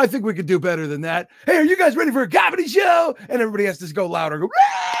 I think we could do better than that. Hey, are you guys ready for a comedy show? And everybody has to go louder, go,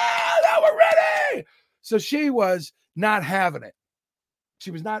 now we're ready. So she was not having it.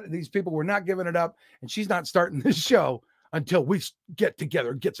 She was not, these people were not giving it up. And she's not starting this show until we get together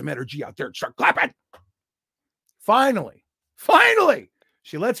and get some energy out there and start clapping. Finally,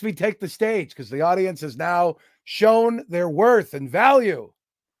 she lets me take the stage because the audience has now shown their worth and value.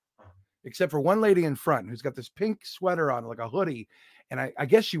 Except for one lady in front who's got this pink sweater on, like a hoodie. And I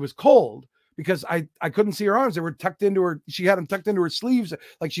guess she was cold because I couldn't see her arms. They were tucked into her. She had them tucked into her sleeves.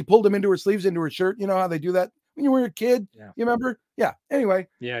 Like she pulled them into her sleeves, into her shirt. You know how they do that when you were a kid? Yeah. You remember? Yeah. Anyway.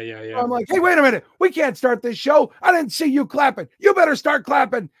 Yeah. So I'm like, hey, wait a minute. We can't start this show. I didn't see you clapping. You better start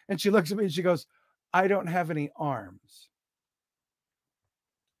clapping. And she looks at me and she goes, I don't have any arms.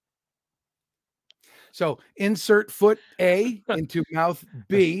 So insert foot A into mouth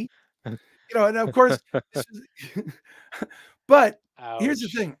B. You know, and of course, but Ouch. Here's the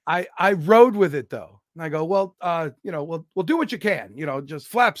thing. I rode with it though. And I go, well, you know, we'll do what you can, you know, just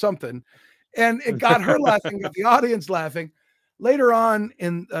flap something. And it got her laughing, got the audience laughing. Later on,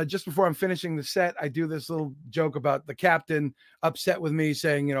 in just before I'm finishing the set, I do this little joke about the captain upset with me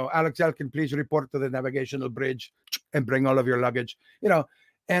saying, you know, Alex Elkin, please report to the navigational bridge and bring all of your luggage, you know.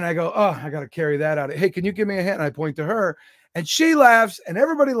 And I go, oh, I got to carry that out. Hey, can you give me a hand? And I point to her and she laughs and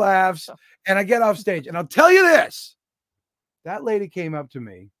everybody laughs. And I get off stage. And I'll tell you this, that lady came up to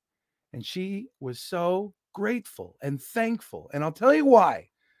me and she was so grateful and thankful. And I'll tell you why.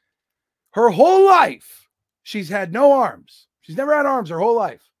 Her whole life, she's had no arms. She's never had arms her whole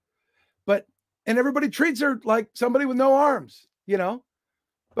life. And everybody treats her like somebody with no arms, you know.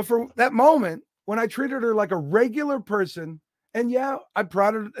 But for that moment, when I treated her like a regular person, and yeah, I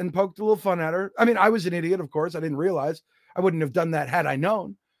prodded and poked a little fun at her. I mean, I was an idiot, of course. I didn't realize. I wouldn't have done that had I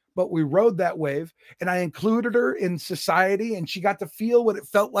known. But we rode that wave, and I included her in society, and she got to feel what it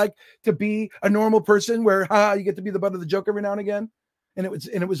felt like to be a normal person where you get to be the butt of the joke every now and again. And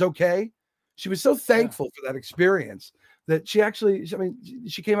it was okay. She was so thankful for that experience that she actually, I mean,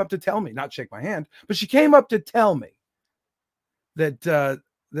 she came up to tell me, not shake my hand, but she came up to tell me that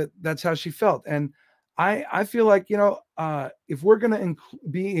that's how she felt. And I feel like, you know, if we're going to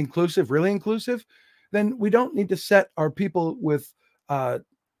be inclusive, really inclusive, then we don't need to set our people with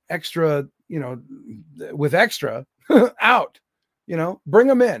extra, you know, with extra out, you know, bring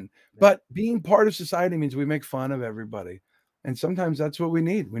them in. But being part of society means we make fun of everybody. And sometimes that's what we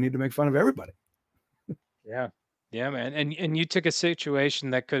need. We need to make fun of everybody. Yeah. Yeah, man. And you took a situation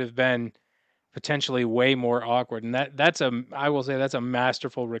that could have been potentially way more awkward. And I will say that's a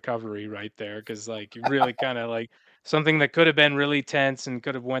masterful recovery right there. Because like you really kind of like something that could have been really tense and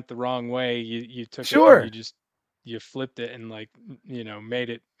could have went the wrong way. You took it and you flipped it and like, you know, made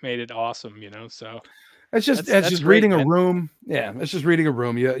it awesome, you know. So it's just that's just great, reading man. a room. Yeah, it's just reading a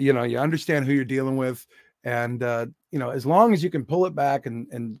room. You know, you understand who you're dealing with. And you know, as long as you can pull it back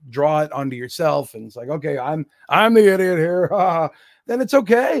and draw it onto yourself, and it's like, okay, I'm the idiot here, then it's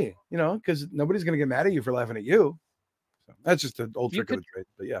okay, you know, because nobody's gonna get mad at you for laughing at you. So that's just an old trick of the trade.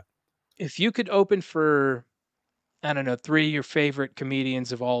 But yeah, If you could open for, I don't know, 3 of your favorite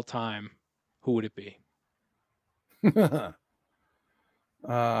comedians of all time, who would it be? If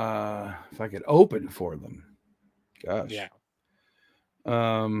I could open for them, gosh, Yeah.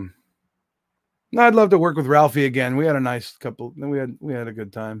 no, I'd love to work with Ralphie again. We had a nice couple. We had a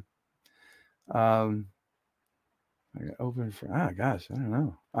good time. I got open for gosh, I don't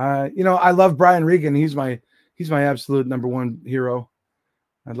know. You know, I love Brian Regan. He's my absolute number one hero.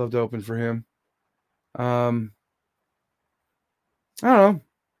 I'd love to open for him. I don't know.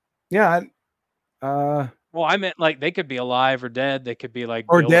 Yeah. Well, I meant like they could be alive or dead. They could be like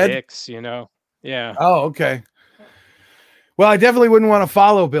or Bill dead. Hicks, you know. Yeah. Oh, okay. Well, I definitely wouldn't want to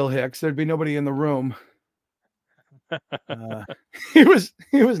follow Bill Hicks. There'd be nobody in the room. He was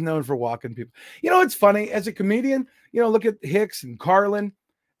known for walking people. You know, it's funny as a comedian, you know, look at Hicks and Carlin,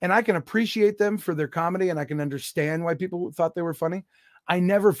 and I can appreciate them for their comedy and I can understand why people thought they were funny. I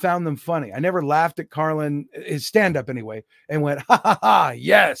never found them funny. I never laughed at Carlin, his stand-up anyway, and went, ha ha ha,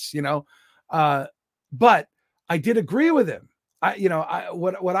 yes, you know. But I did agree with him.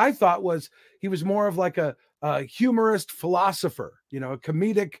 What I thought was he was more of like a humorist philosopher, you know, a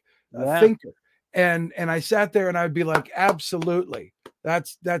comedic thinker. And I sat there and I'd be like, absolutely.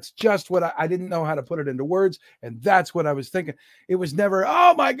 That's just what I didn't know how to put it into words, and that's what I was thinking. It was never,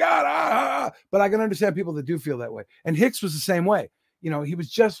 oh my God, but I can understand people that do feel that way. And Hicks was the same way. You know, he was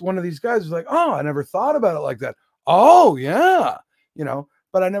just one of these guys who's like, oh, I never thought about it like that. Oh yeah, you know,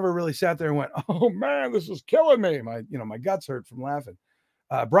 but I never really sat there and went, oh man, this is killing me. My guts hurt from laughing.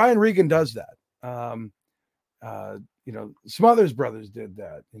 Brian Regan does that. You know, Smothers Brothers did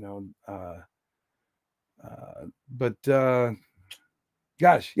that, you know, but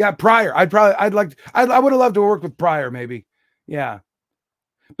gosh, yeah, Pryor. I would have loved to work with Pryor, maybe. Yeah.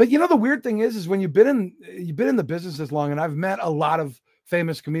 But you know, the weird thing is when you've been in the business as long, and I've met a lot of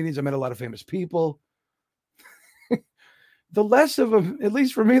famous comedians, I met a lot of famous people. The less of them, at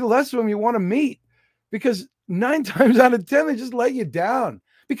least for me, the less of them you want to meet, because 9 times out of 10, they just let you down.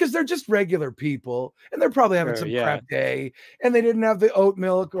 Because they're just regular people, and they're probably having some crap day, and they didn't have the oat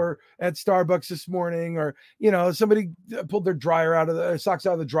milk or at Starbucks this morning, or, you know, somebody pulled their socks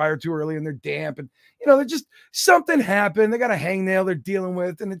out of the dryer too early and they're damp, and, you know, they're just, something happened. They got a hangnail they're dealing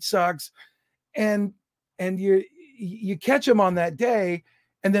with, and it sucks. And you catch them on that day,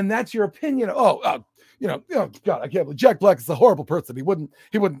 and then that's your opinion. You know, God, I can't believe Jack Black is a horrible person. He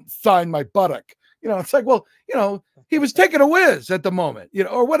wouldn't sign my buttock. You know, it's like, well, you know, he was taking a whiz at the moment, you know,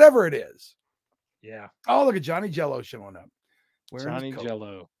 or whatever it is. Yeah. Oh, look at Johnny Jello showing up. Johnny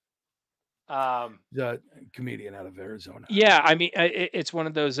Jello. The comedian out of Arizona. Yeah, I mean, it's one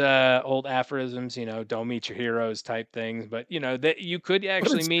of those old aphorisms, you know, don't meet your heroes type things, but you know that you could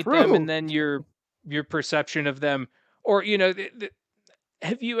actually meet them, and then your perception of them, or you know,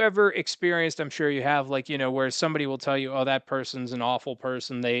 have you ever experienced? I'm sure you have, like, you know, where somebody will tell you, oh, that person's an awful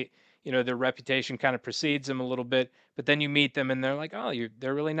person. They, you know, their reputation kind of precedes them a little bit, but then you meet them and they're like, oh,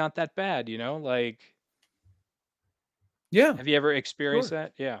 they're really not that bad, you know, like. Yeah. Have you ever experienced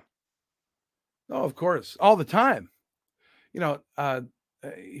that? Yeah. Oh, of course, all the time. You know,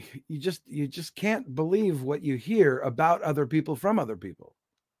 you just can't believe what you hear about other people from other people.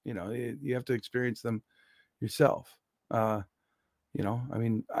 You know, you have to experience them yourself. You know, I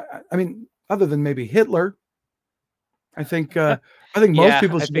mean, other than maybe Hitler, I think most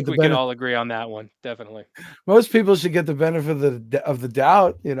people should get the benefit. We can all agree on that one, definitely. Most people should get the benefit of the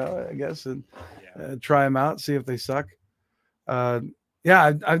doubt, you know, I guess, and try them out, see if they suck. Yeah,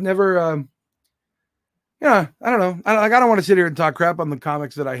 I've never. Yeah, I don't know. I don't want to sit here and talk crap on the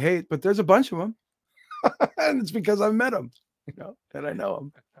comics that I hate, but there's a bunch of them, and it's because I've met them, you know, and I know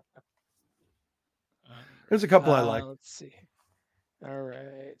them. There's a couple I like. Let's see. All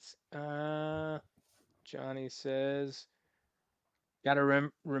right. Johnny says, got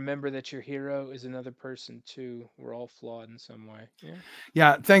to remember that your hero is another person too. We're all flawed in some way. Yeah.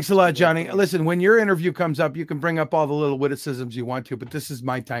 Yeah. Thanks a lot, Johnny. Listen, when your interview comes up, you can bring up all the little witticisms you want to, but this is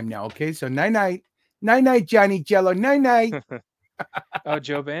my time now. Okay. So night, Johnny Jello. Night. Oh,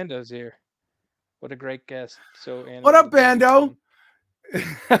 Joe Bando's here. What a great guest. So, what up, Bando?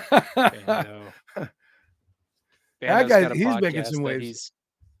 Bando. That guy, he's making some waves.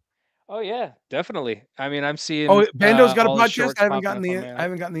 Oh yeah, definitely. I mean, I'm seeing. Oh, Bando's got a podcast. I haven't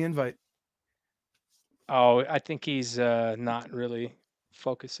gotten the invite. Oh, I think he's not really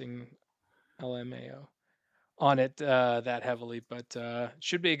focusing LMAO on it that heavily, but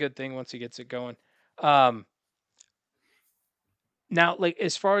should be a good thing once he gets it going. Now, like,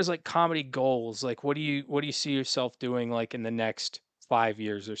 as far as like comedy goals, like what do you see yourself doing like in the next 5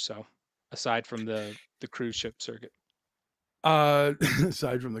 years or so, aside from the cruise ship circuit?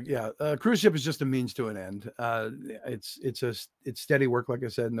 Aside from cruise ship is just a means to an end. It's steady work, like I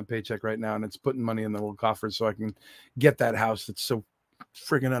said, in the paycheck right now, and it's putting money in the little coffers so I can get that house that's so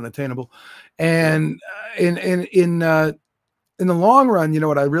freaking unattainable. And in the long run, you know,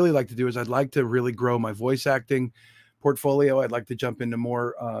 what I really like to do is I'd like to really grow my voice acting portfolio. I'd like to jump into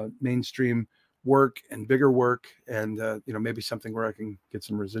more mainstream work and bigger work, and you know, maybe something where I can get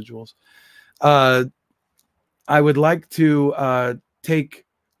some residuals. I would like to take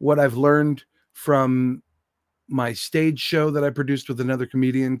what I've learned from my stage show that I produced with another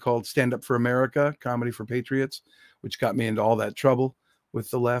comedian called Stand Up for America, Comedy for Patriots, which got me into all that trouble with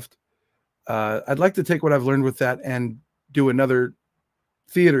the left. I'd like to take what I've learned with that and do another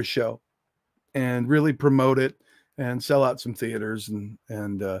theater show and really promote it and sell out some theaters, and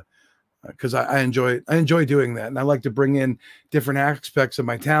because I enjoy doing that, and I like to bring in different aspects of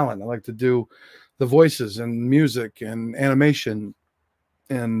my talent. I like to do the voices and music and animation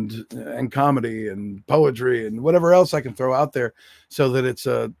and comedy and poetry and whatever else I can throw out there, so that it's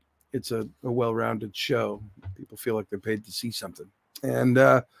a well-rounded show. People feel like they're paid to see something, and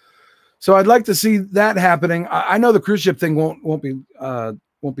so I'd like to see that happening. I know the cruise ship thing won't be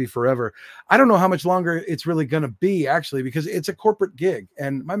won't be forever. I don't know how much longer it's really going to be, actually, because it's a corporate gig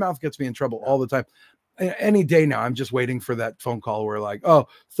and my mouth gets me in trouble all the time. Any day now, I'm just waiting for that phone call where like, oh,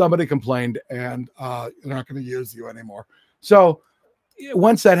 somebody complained and you're not going to use you anymore. So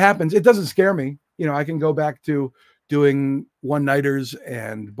once that happens, it doesn't scare me. You know, I can go back to doing one-nighters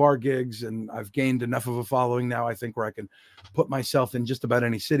and bar gigs, and I've gained enough of a following now, I think, where I can put myself in just about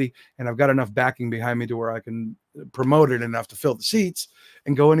any city, and I've got enough backing behind me to where I can promote it enough to fill the seats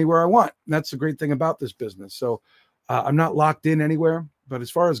and go anywhere I want. And that's the great thing about this business. So I'm not locked in anywhere, but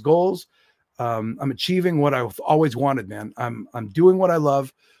as far as goals, I'm achieving what I've always wanted, man. I'm doing what I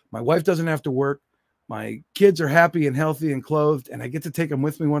love. My wife doesn't have to work. My kids are happy and healthy and clothed, and I get to take them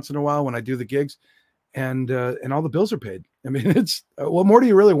with me once in a while when I do the gigs. And all the bills are paid. I mean, it's what more do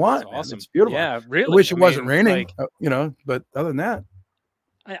you really want? That's awesome. It's beautiful. Yeah, really. I wish it wasn't mean, raining, you know, but other than that,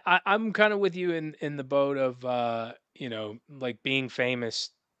 I'm kind of with you in the boat of you know, like being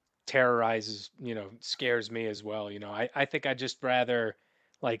famous terrorizes, you know, scares me as well. You know, I think I'd just rather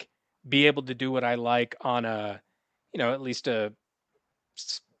like be able to do what I like on a, you know, at least a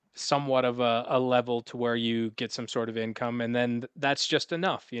somewhat of a level to where you get some sort of income, and then that's just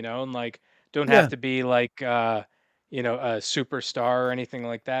enough, you know, and like don't have yeah, to be like you know, a superstar or anything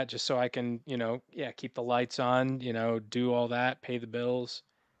like that, just so I can, you know, yeah, keep the lights on, you know, do all that, pay the bills.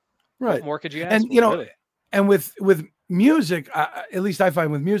 What right. more could you ask And for, you know, really? and with music, at least I find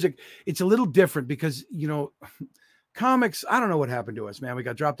with music, it's a little different because you know, comics. I don't know what happened to us, man. We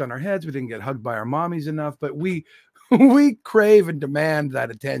got dropped on our heads. We didn't get hugged by our mommies enough, but we we crave and demand that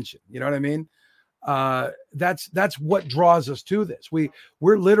attention. You know what I mean? That's what draws us to this.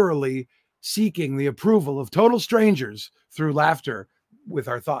 We're literally seeking the approval of total strangers through laughter with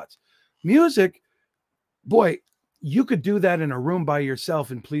our thoughts. Music, boy, you could do that in a room by yourself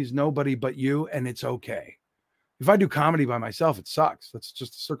and please nobody but you, and it's okay. If I do comedy by myself, it sucks. That's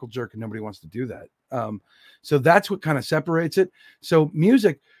just a circle jerk, and nobody wants to do that. So that's what kind of separates it. So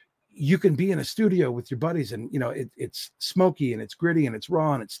music, you can be in a studio with your buddies and, you know, it's smoky and it's gritty and it's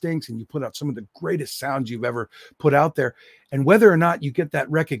raw and it stinks. And you put out some of the greatest sounds you've ever put out there. And whether or not you get that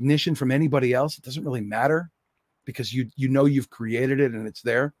recognition from anybody else, it doesn't really matter because you know, you've created it and it's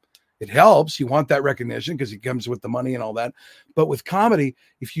there. It helps. You want that recognition because it comes with the money and all that. But with comedy,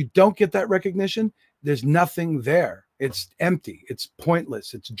 if you don't get that recognition, there's nothing there. It's empty. It's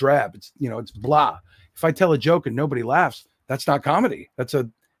pointless. It's drab. It's, you know, it's blah. If I tell a joke and nobody laughs, that's not comedy. That's a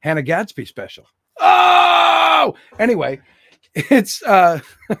Hannah Gadsby special. Oh, anyway, it's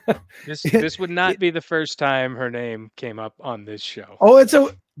This would not be the first time her name came up on this show. Oh,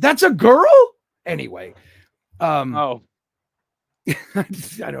 that's a girl. Anyway, Oh, I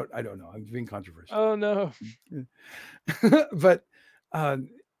don't know. I'm being controversial. oh no. But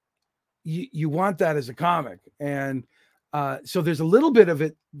you want that as a comic, and so there's a little bit of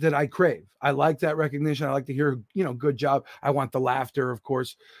it that I crave. I like that recognition. I like to hear, you know, good job. I want the laughter, of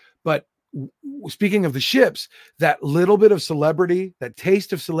course. But speaking of the ships, that little bit of celebrity, that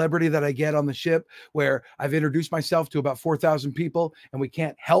taste of celebrity that I get on the ship, where I've introduced myself to about 4,000 people, and we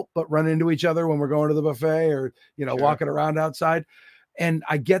can't help but run into each other when we're going to the buffet or, you know, Sure. walking around outside. And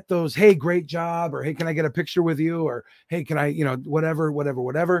I get those, hey, great job, or hey, can I get a picture with you, or hey, can I, you know,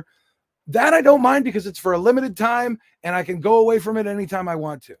 whatever. That I don't mind because it's for a limited time and I can go away from it anytime I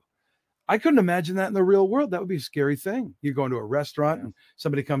want to. I couldn't imagine that in the real world. That would be a scary thing. You're going to a restaurant and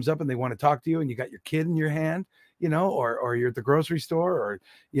somebody comes up and they want to talk to you and you got your kid in your hand, you know, or you're at the grocery store or,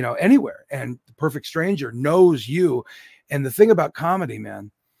 you know, anywhere, and the perfect stranger knows you. And the thing about comedy,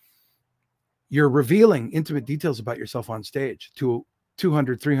 man, you're revealing intimate details about yourself on stage to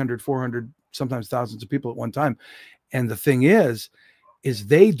 200, 300, 400, sometimes thousands of people at one time. And the thing is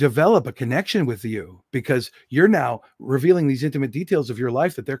they develop a connection with you because you're now revealing these intimate details of your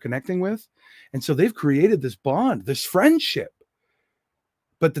life that they're connecting with. And so they've created this bond, this friendship.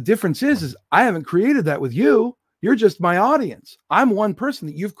 But the difference is I haven't created that with you. You're just my audience. I'm one person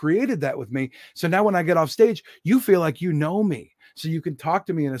that you've created that with me. So now when I get off stage, you feel like you know me. So you can talk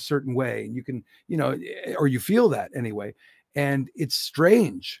to me in a certain way and you can, you know, or you feel that anyway. And it's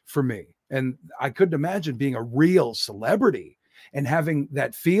strange for me. And I couldn't imagine being a real celebrity and having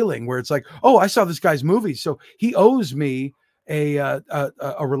that feeling where it's like, oh, I saw this guy's movie, so he owes me a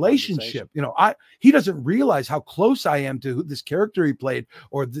relationship. You know, he doesn't realize how close I am to this character he played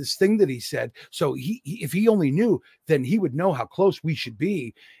or this thing that he said. So if he only knew, then he would know how close we should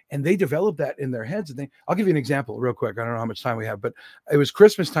be. And they develop that in their heads. And I'll give you an example real quick. I don't know how much time we have, but it was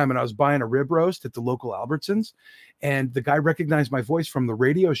Christmas time and I was buying a rib roast at the local Albertsons. And the guy recognized my voice from the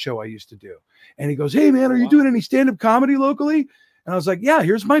radio show I used to do. And he goes, hey man, are you doing any stand-up comedy locally? And I was like, yeah,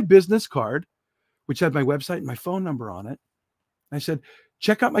 here's my business card, which had my website and my phone number on it. I said,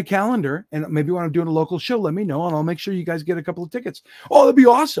 check out my calendar, and maybe when I'm doing a local show, let me know, and I'll make sure you guys get a couple of tickets. Oh, that'd be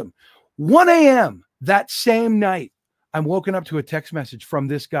awesome. 1 a.m. that same night, I'm woken up to a text message from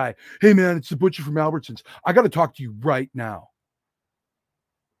this guy. Hey, man, it's the butcher from Albertsons. I got to talk to you right now.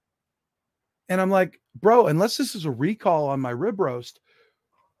 And I'm like, bro, unless this is a recall on my rib roast,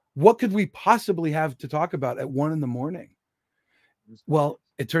 what could we possibly have to talk about at 1 a.m? Well,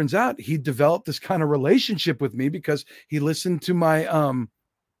 it turns out he developed this kind of relationship with me because he listened to my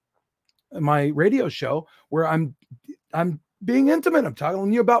my radio show where I'm being intimate. I'm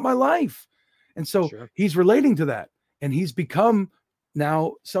telling you about my life. And so he's relating to that. And he's become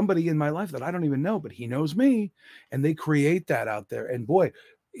now somebody in my life that I don't even know, but he knows me. And they create that out there. And boy,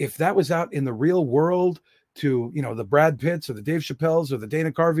 if that was out in the real world to, you know, the Brad Pitts or the Dave Chappelles or the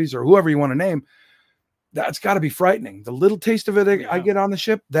Dana Carveys or whoever you want to name, that's got to be frightening. The little taste of it I get on the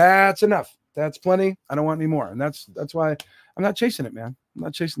ship, that's enough. That's plenty. I don't want any more. And that's why I'm not chasing it, man. I'm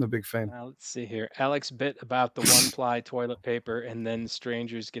not chasing the big fame. Let's see here. Alex bit about the one-ply toilet paper and then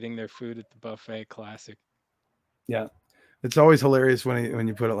strangers getting their food at the buffet. Classic. Yeah. It's always hilarious when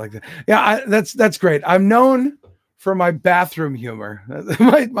you put it like that. Yeah, that's great. I'm known for my bathroom humor.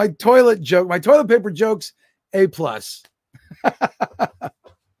 my toilet paper jokes, A+.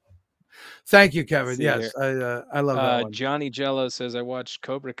 Thank you, Kevin. Yes, I love that one. Johnny Jello says, I watched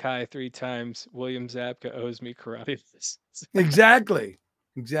Cobra Kai 3 times. William Zabka owes me karate lessons. Exactly.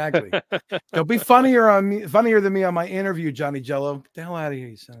 Don't be funnier than me on my interview, Johnny Jello. Get the hell out of here,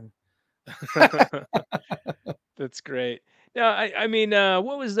 you son. That's great. No, I mean,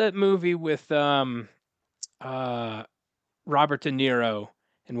 what was that movie with Robert De Niro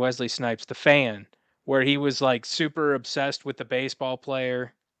and Wesley Snipes, The Fan, where he was like super obsessed with the baseball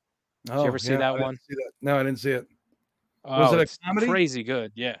player? Did you ever see that one? See that. No, I didn't see it. Was it a comedy? Crazy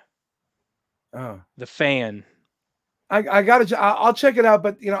good, yeah. Oh, The Fan. I gotta. I'll check it out,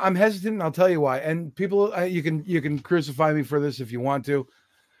 but you know, I'm hesitant, and I'll tell you why. And people, you can crucify me for this if you want to.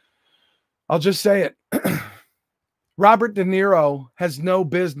 I'll just say it. Robert De Niro has no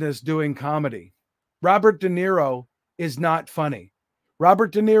business doing comedy. Robert De Niro is not funny.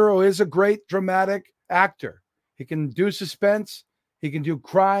 Robert De Niro is a great dramatic actor. He can do suspense. He can do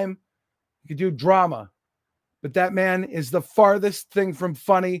crime. He can do drama. But that man is the farthest thing from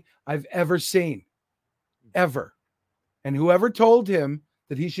funny I've ever seen. Ever. And whoever told him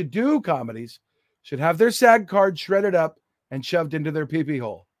that he should do comedies should have their SAG card shredded up and shoved into their pee-pee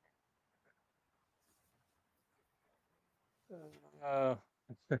hole.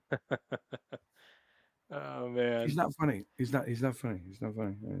 Oh man, he's not funny. He's not funny.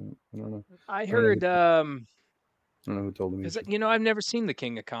 I don't know. I heard. I don't know who told him. You know, I've never seen The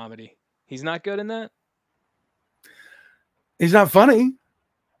King of Comedy. He's not good in that. He's not funny.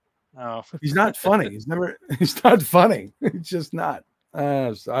 Oh, he's not funny. He's not funny. He's just not.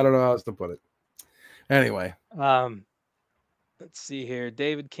 I don't know how else to put it. Anyway, let's see here.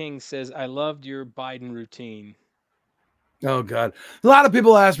 David King says, "I loved your Biden routine." Oh God! A lot of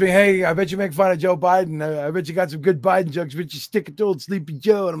people ask me, "Hey, I bet you make fun of Joe Biden. I bet you got some good Biden jokes. But you stick it to old Sleepy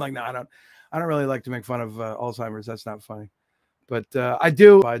Joe." And I'm like, "No, I don't. I don't really like to make fun of Alzheimer's. That's not funny." But I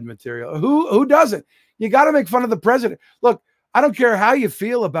do Biden material. Who doesn't? You got to make fun of the president. Look, I don't care how you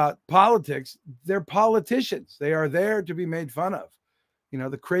feel about politics. They're politicians. They are there to be made fun of. You know,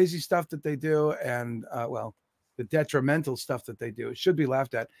 the crazy stuff that they do, and well, the detrimental stuff that they do. It should be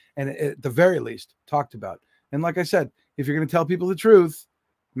laughed at, and at the very least, talked about. And like I said, if you're going to tell people the truth,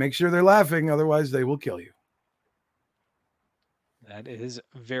 make sure they're laughing. Otherwise, they will kill you. That is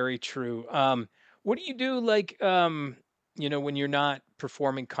very true. What do you do, like, you know, when you're not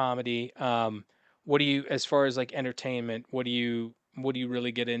performing comedy? What do you, as far as like entertainment, what do you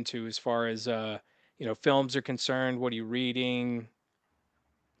really get into as far as you know, films are concerned? What are you reading?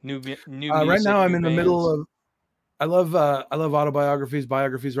 New music, right now, I'm in bands? the middle of. I love autobiographies,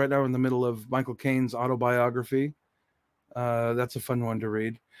 biographies. Right now, we're in the middle of Michael Caine's autobiography. That's a fun one to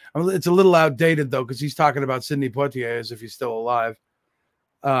read. It's a little outdated though, because he's talking about Sidney Poitier as if he's still alive.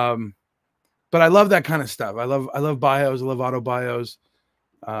 But I love that kind of stuff. I love bios. I love autobios.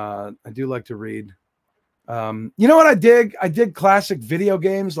 I do like to read. You know what I dig? I dig classic video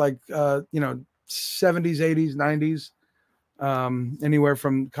games like you know, 70s, 80s, 90s. Anywhere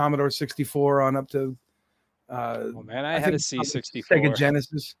from Commodore 64 on up to oh man, I had a C64. Sega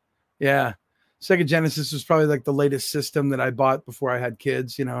Genesis. Yeah. Sega Genesis was probably like the latest system that I bought before I had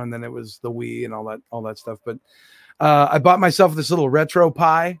kids, you know, and then it was the Wii and all that stuff. But I bought myself this little retro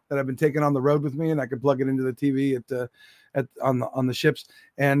Pi that I've been taking on the road with me, and I could plug it into the TV on the ships.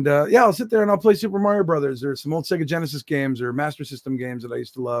 And yeah, I'll sit there and I'll play Super Mario Brothers or some old Sega Genesis games or Master System games that I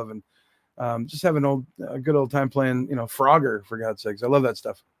used to love. And Just having a good old time playing, Frogger, for God's sakes. I love that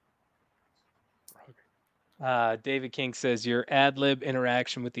stuff. David King says your ad lib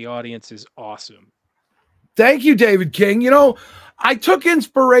interaction with the audience is awesome. Thank you, David King. I took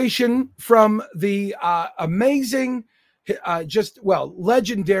inspiration from the amazing,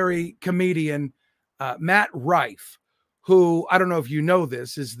 legendary comedian Matt Rife, who, I don't know if you know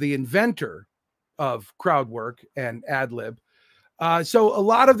this, is the inventor of crowd work and ad lib. So a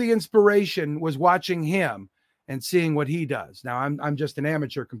lot of the inspiration was watching him and seeing what he does. Now I'm just an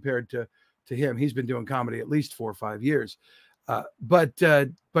amateur compared to him. He's been doing comedy at least 4 or 5 years. But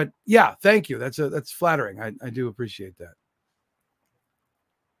yeah, thank you. That's flattering. I do appreciate that.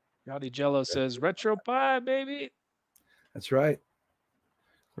 Yachty Jello says retro pie, baby. That's right.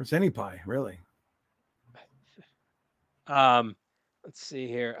 Of course, any pie, really. Let's see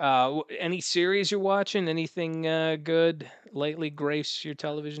here. Any series you're watching? Anything good lately grace your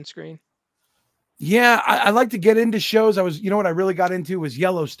television screen? Yeah, I like to get into shows. What I really got into was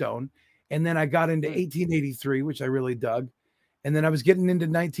Yellowstone. And then I got into 1883, which I really dug. And then I was getting into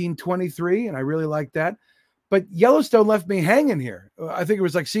 1923, and I really liked that. But Yellowstone left me hanging here. I think it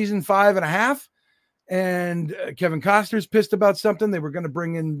was like season 5.5. And Kevin Costner's pissed about something. They were going to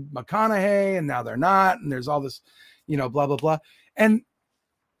bring in McConaughey, and now they're not. And there's all this, blah, blah, blah. And,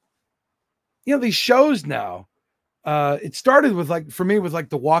 these shows now, it started with for me, with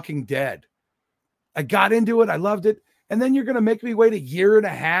The Walking Dead. I got into it. I loved it. And then you're going to make me wait 1.5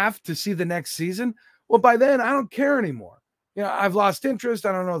 years to see the next season. Well, by then I don't care anymore. I've lost interest.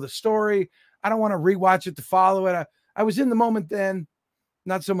 I don't know the story. I don't want to rewatch it to follow it. I was in the moment then,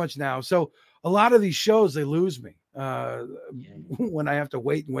 not so much now. So a lot of these shows, they lose me when I have to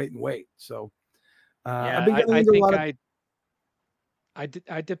wait and wait and wait. So I've been getting into a lot of... I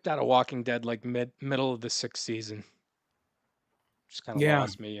dipped out of Walking Dead middle of the 6th season. Just kind of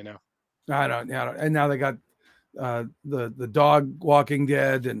lost me, I don't. And now they got the dog Walking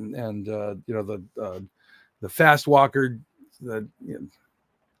Dead and the fast walker, the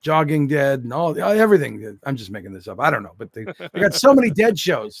jogging dead, and everything. I'm just making this up. I don't know, but they got so many dead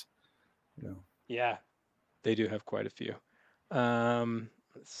shows. Yeah, they do have quite a few. Let's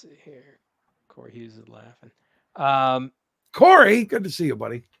see here. Corey Hughes is laughing. Corey, good to see you,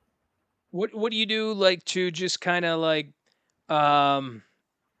 buddy. What do you do to just kind of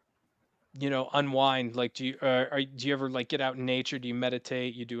unwind? Do you do you ever get out in nature? Do you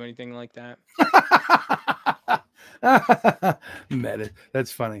meditate? You do anything like that?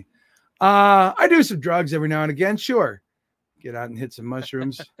 That's funny. I do some drugs every now and again. Sure. Get out and hit some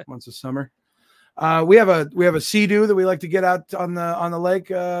mushrooms once a summer. We have a sea-doo that we like to get out on the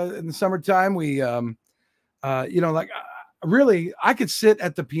lake in the summertime. We really, I could sit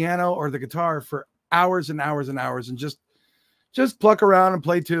at the piano or the guitar for hours and hours and hours and just pluck around and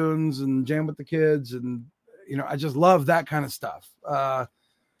play tunes and jam with the kids. And, I just love that kind of stuff.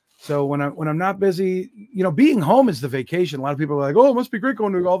 So when I'm not busy, being home is the vacation. A lot of people are like, oh, it must be great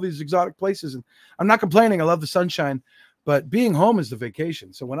going to all these exotic places. And I'm not complaining. I love the sunshine, but being home is the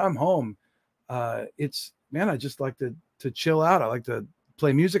vacation. So when I'm home, I just like to chill out. I like to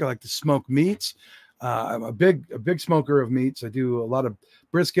play music. I like to smoke meats. I'm a big smoker of meats. I do a lot of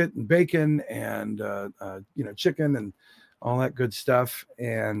brisket and bacon and, chicken and all that good stuff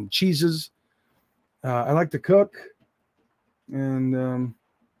and cheeses. I like to cook and,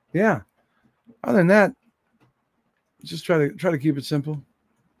 yeah, other than that, just try to keep it simple.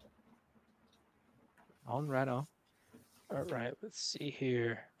 All right. All right. Let's see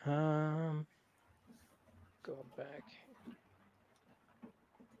here. Go back.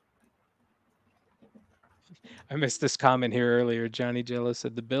 I missed this comment here earlier. Johnny Jello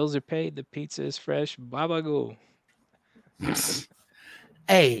said the bills are paid, the pizza is fresh. Baba go.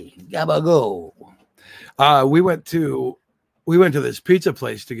 Hey, Baba go. We went to this pizza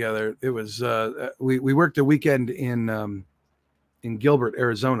place together. It was we worked a weekend in Gilbert,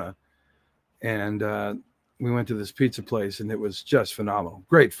 Arizona, and we went to this pizza place, and it was just phenomenal.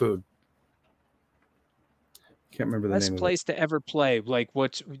 Great food. Can't remember the name. Best place to ever play.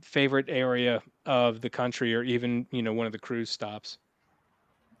 What's favorite area of the country, or even one of the cruise stops?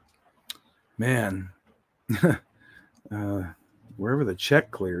 Man, wherever the check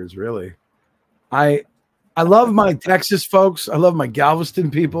clears, really. I love my Texas folks. I love my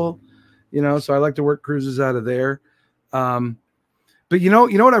Galveston people. So I like to work cruises out of there. But you know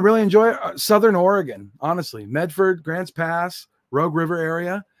what I really enjoy? Southern Oregon, honestly. Medford, Grants Pass, Rogue River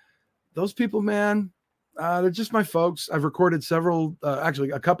area. Those people, man. They're just my folks. I've recorded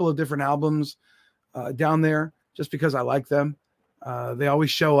actually a couple of different albums down there just because I like them. They always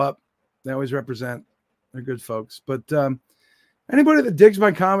show up. They always represent. They're good folks. But Anybody that digs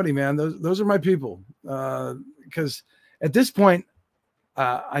my comedy, man, those are my people. Because at this point,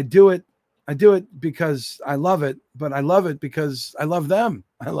 I do it because I love it, but I love it because I love them.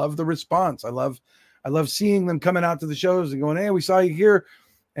 I love the response. I love seeing them coming out to the shows and going, "Hey, we saw you here,"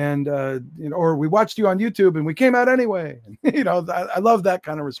 and or we watched you on YouTube and we came out anyway. I love that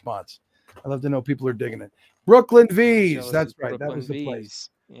kind of response. I love to know people are digging it. Brooklyn V's, that's right. That was the place.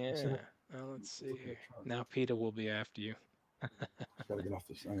 Yeah. Well, let's see here. Now PETA will be after you. Gotta get off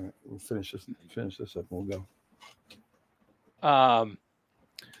this. All right, we'll finish this up and we'll go.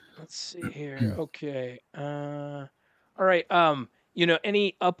 Let's see here. Okay. All right.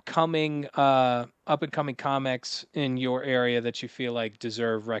 Any upcoming comics in your area that you feel like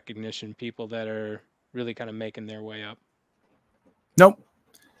deserve recognition, people that are really kind of making their way up? Nope.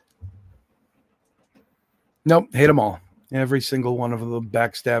 Hate them all. Every single one of them,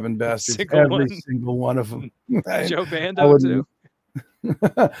 backstabbing bastards. Single one of them. Joe Bando too.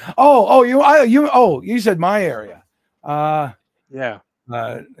 You said my area. Yeah.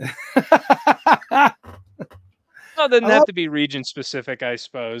 Well, it doesn't have to be region specific, I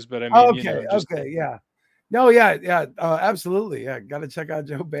suppose, but I mean, yeah. No, yeah. Absolutely. Yeah. Got to check out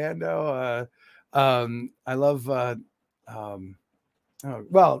Joe Bando. I love,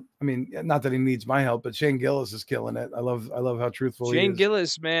 well, I mean, not that he needs my help, but Shane Gillis is killing it. I love how truthful he is. Shane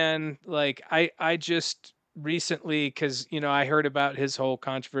Gillis, man, like I just recently, because I heard about his whole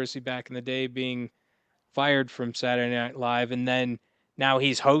controversy back in the day, being fired from Saturday Night Live, and then now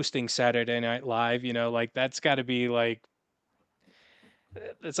he's hosting Saturday Night Live. Like that's got to be like,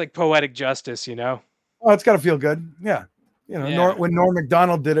 it's like poetic justice. Oh, it's got to feel good. Yeah. When Norm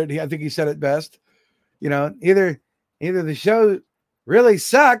Macdonald did it, I think he said it best. Either the show really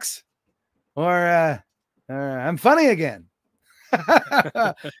sucks or I'm funny again.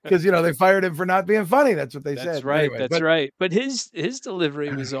 Because they fired him for not being funny. That's what they said. That's right. Anyway, right. But his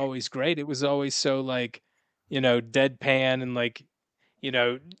delivery was always great. It was always so like, deadpan and like,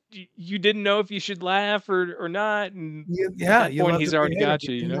 you didn't know if you should laugh or not. And at that point, he's already got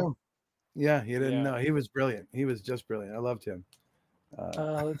you. Yeah, you didn't know. He was brilliant. He was just brilliant. I loved him.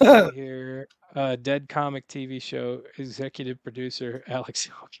 Let's see here. Dead Comic TV show executive producer Alex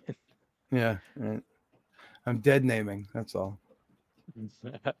Elkin. Yeah, right. I'm dead naming. That's all.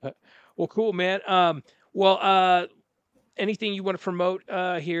 Well, cool, man. Anything you want to promote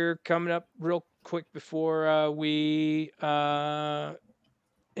here coming up real quick before we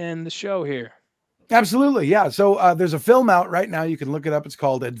end the show here? Absolutely, yeah. So there's a film out right now. You can look it up. It's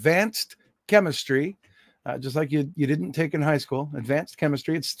called Advanced Chemistry, just like you didn't take in high school. Advanced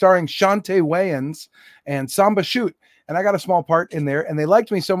Chemistry. It's starring Shantae Wayans and Samba Shoot, and I got a small part in there. And they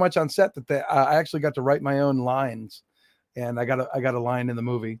liked me so much on set that I actually got to write my own lines, and I got a line in the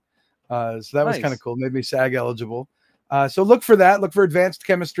movie. So that was kind of cool. Made me SAG eligible. So look for that. Look for Advanced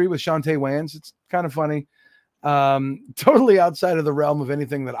Chemistry with Shantae Wayans. It's kind of funny. Totally outside of the realm of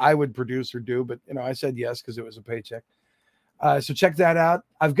anything that I would produce or do, but I said yes because it was a paycheck. So check that out.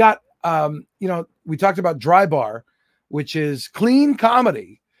 I've got we talked about Dry Bar, which is clean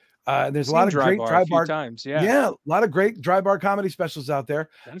comedy. There's a lot of great Dry Bar times. Yeah, a lot of great Dry Bar comedy specials out there.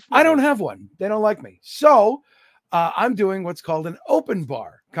 Definitely. I don't have one. They don't like me. So I'm doing what's called an open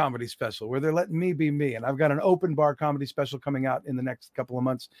bar comedy special where they're letting me be me. And I've got an open bar comedy special coming out in the next couple of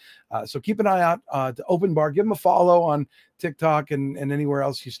months. So keep an eye out to Open Bar. Give them a follow on TikTok and anywhere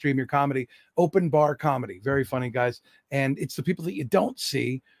else you stream your comedy. Open Bar Comedy. Very funny, guys. And it's the people that you don't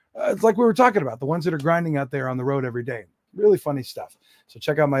see. It's like we were talking about, the ones that are grinding out there on the road every day. Really funny stuff. So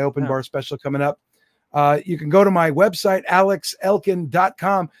check out my Open Bar special coming up. You can go to my website,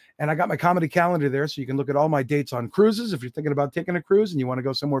 alexelkin.com, and I got my comedy calendar there, so you can look at all my dates on cruises. If you're thinking about taking a cruise and you want to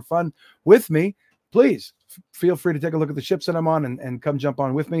go somewhere fun with me, please feel free to take a look at the ships that I'm on and come jump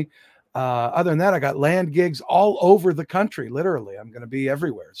on with me. Other than that, I got land gigs all over the country. Literally, I'm going to be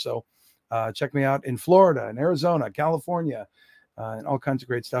everywhere. So check me out in Florida and Arizona, California, and all kinds of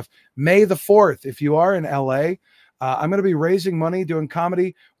great stuff. May the 4th, if you are in LA, I'm going to be raising money doing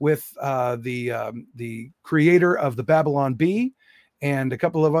comedy with the creator of the Babylon Bee and a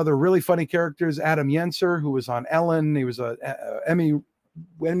couple of other really funny characters. Adam Yenser, who was on Ellen, he was a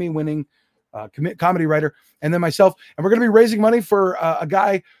Emmy-winning comedy writer, and then myself. And we're going to be raising money for a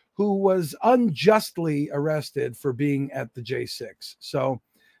guy who was unjustly arrested for being at the J6. So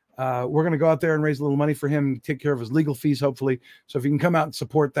we're going to go out there and raise a little money for him, take care of his legal fees, hopefully. So if you can come out and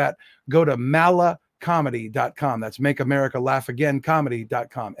support that, go to malacomedy.com. That's Make America Laugh Again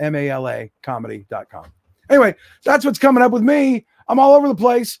comedy.com. MALA comedy.com. Anyway, that's what's coming up with me. I'm all over the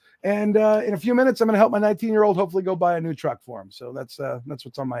place. And in a few minutes, I'm going to help my 19-year-old hopefully go buy a new truck for him. So that's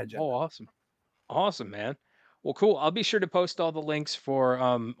what's on my agenda. Oh, awesome. Awesome, man. Well, cool. I'll be sure to post all the links for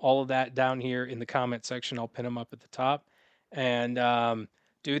all of that down here in the comment section. I'll pin them up at the top. And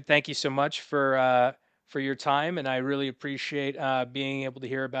dude, thank you so much for your time, and I really appreciate being able to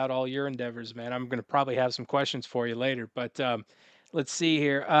hear about all your endeavors, man. I'm gonna probably have some questions for you later, but let's see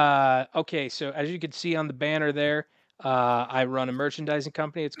here. Okay, so as you can see on the banner there, I run a merchandising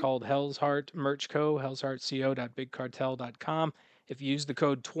company. It's called Hell's Heart Merch Co. hellsheartco.bigcartel.com. If you use the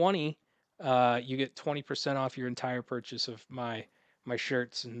code 20, you get 20% off your entire purchase of my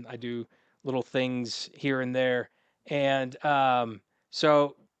shirts, and I do little things here and there. And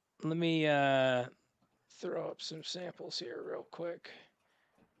so let me throw up some samples here real quick.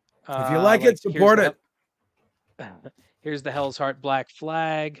 If you like it, support it. Here's the Hell's Heart Black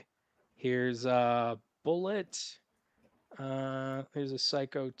Flag. Here's a Bullet. Here's a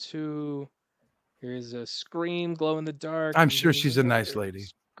Psycho 2. Here's a Scream Glow in the Dark. I'm sure she's a nice lady.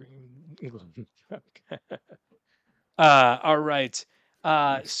 Scream. All right.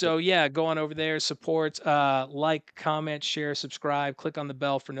 So yeah, go on over there, support, like, comment, share, subscribe, click on the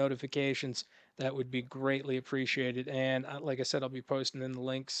bell for notifications. That would be greatly appreciated. And like I said, I'll be posting in the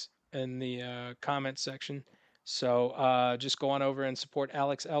links in the comment section. So just go on over and support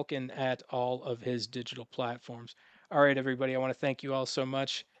Alex Elkin at all of his digital platforms. All right, everybody. I want to thank you all so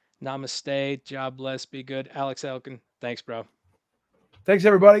much. Namaste. God bless. Be good. Alex Elkin. Thanks, bro. Thanks,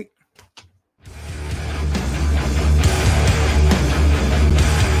 everybody.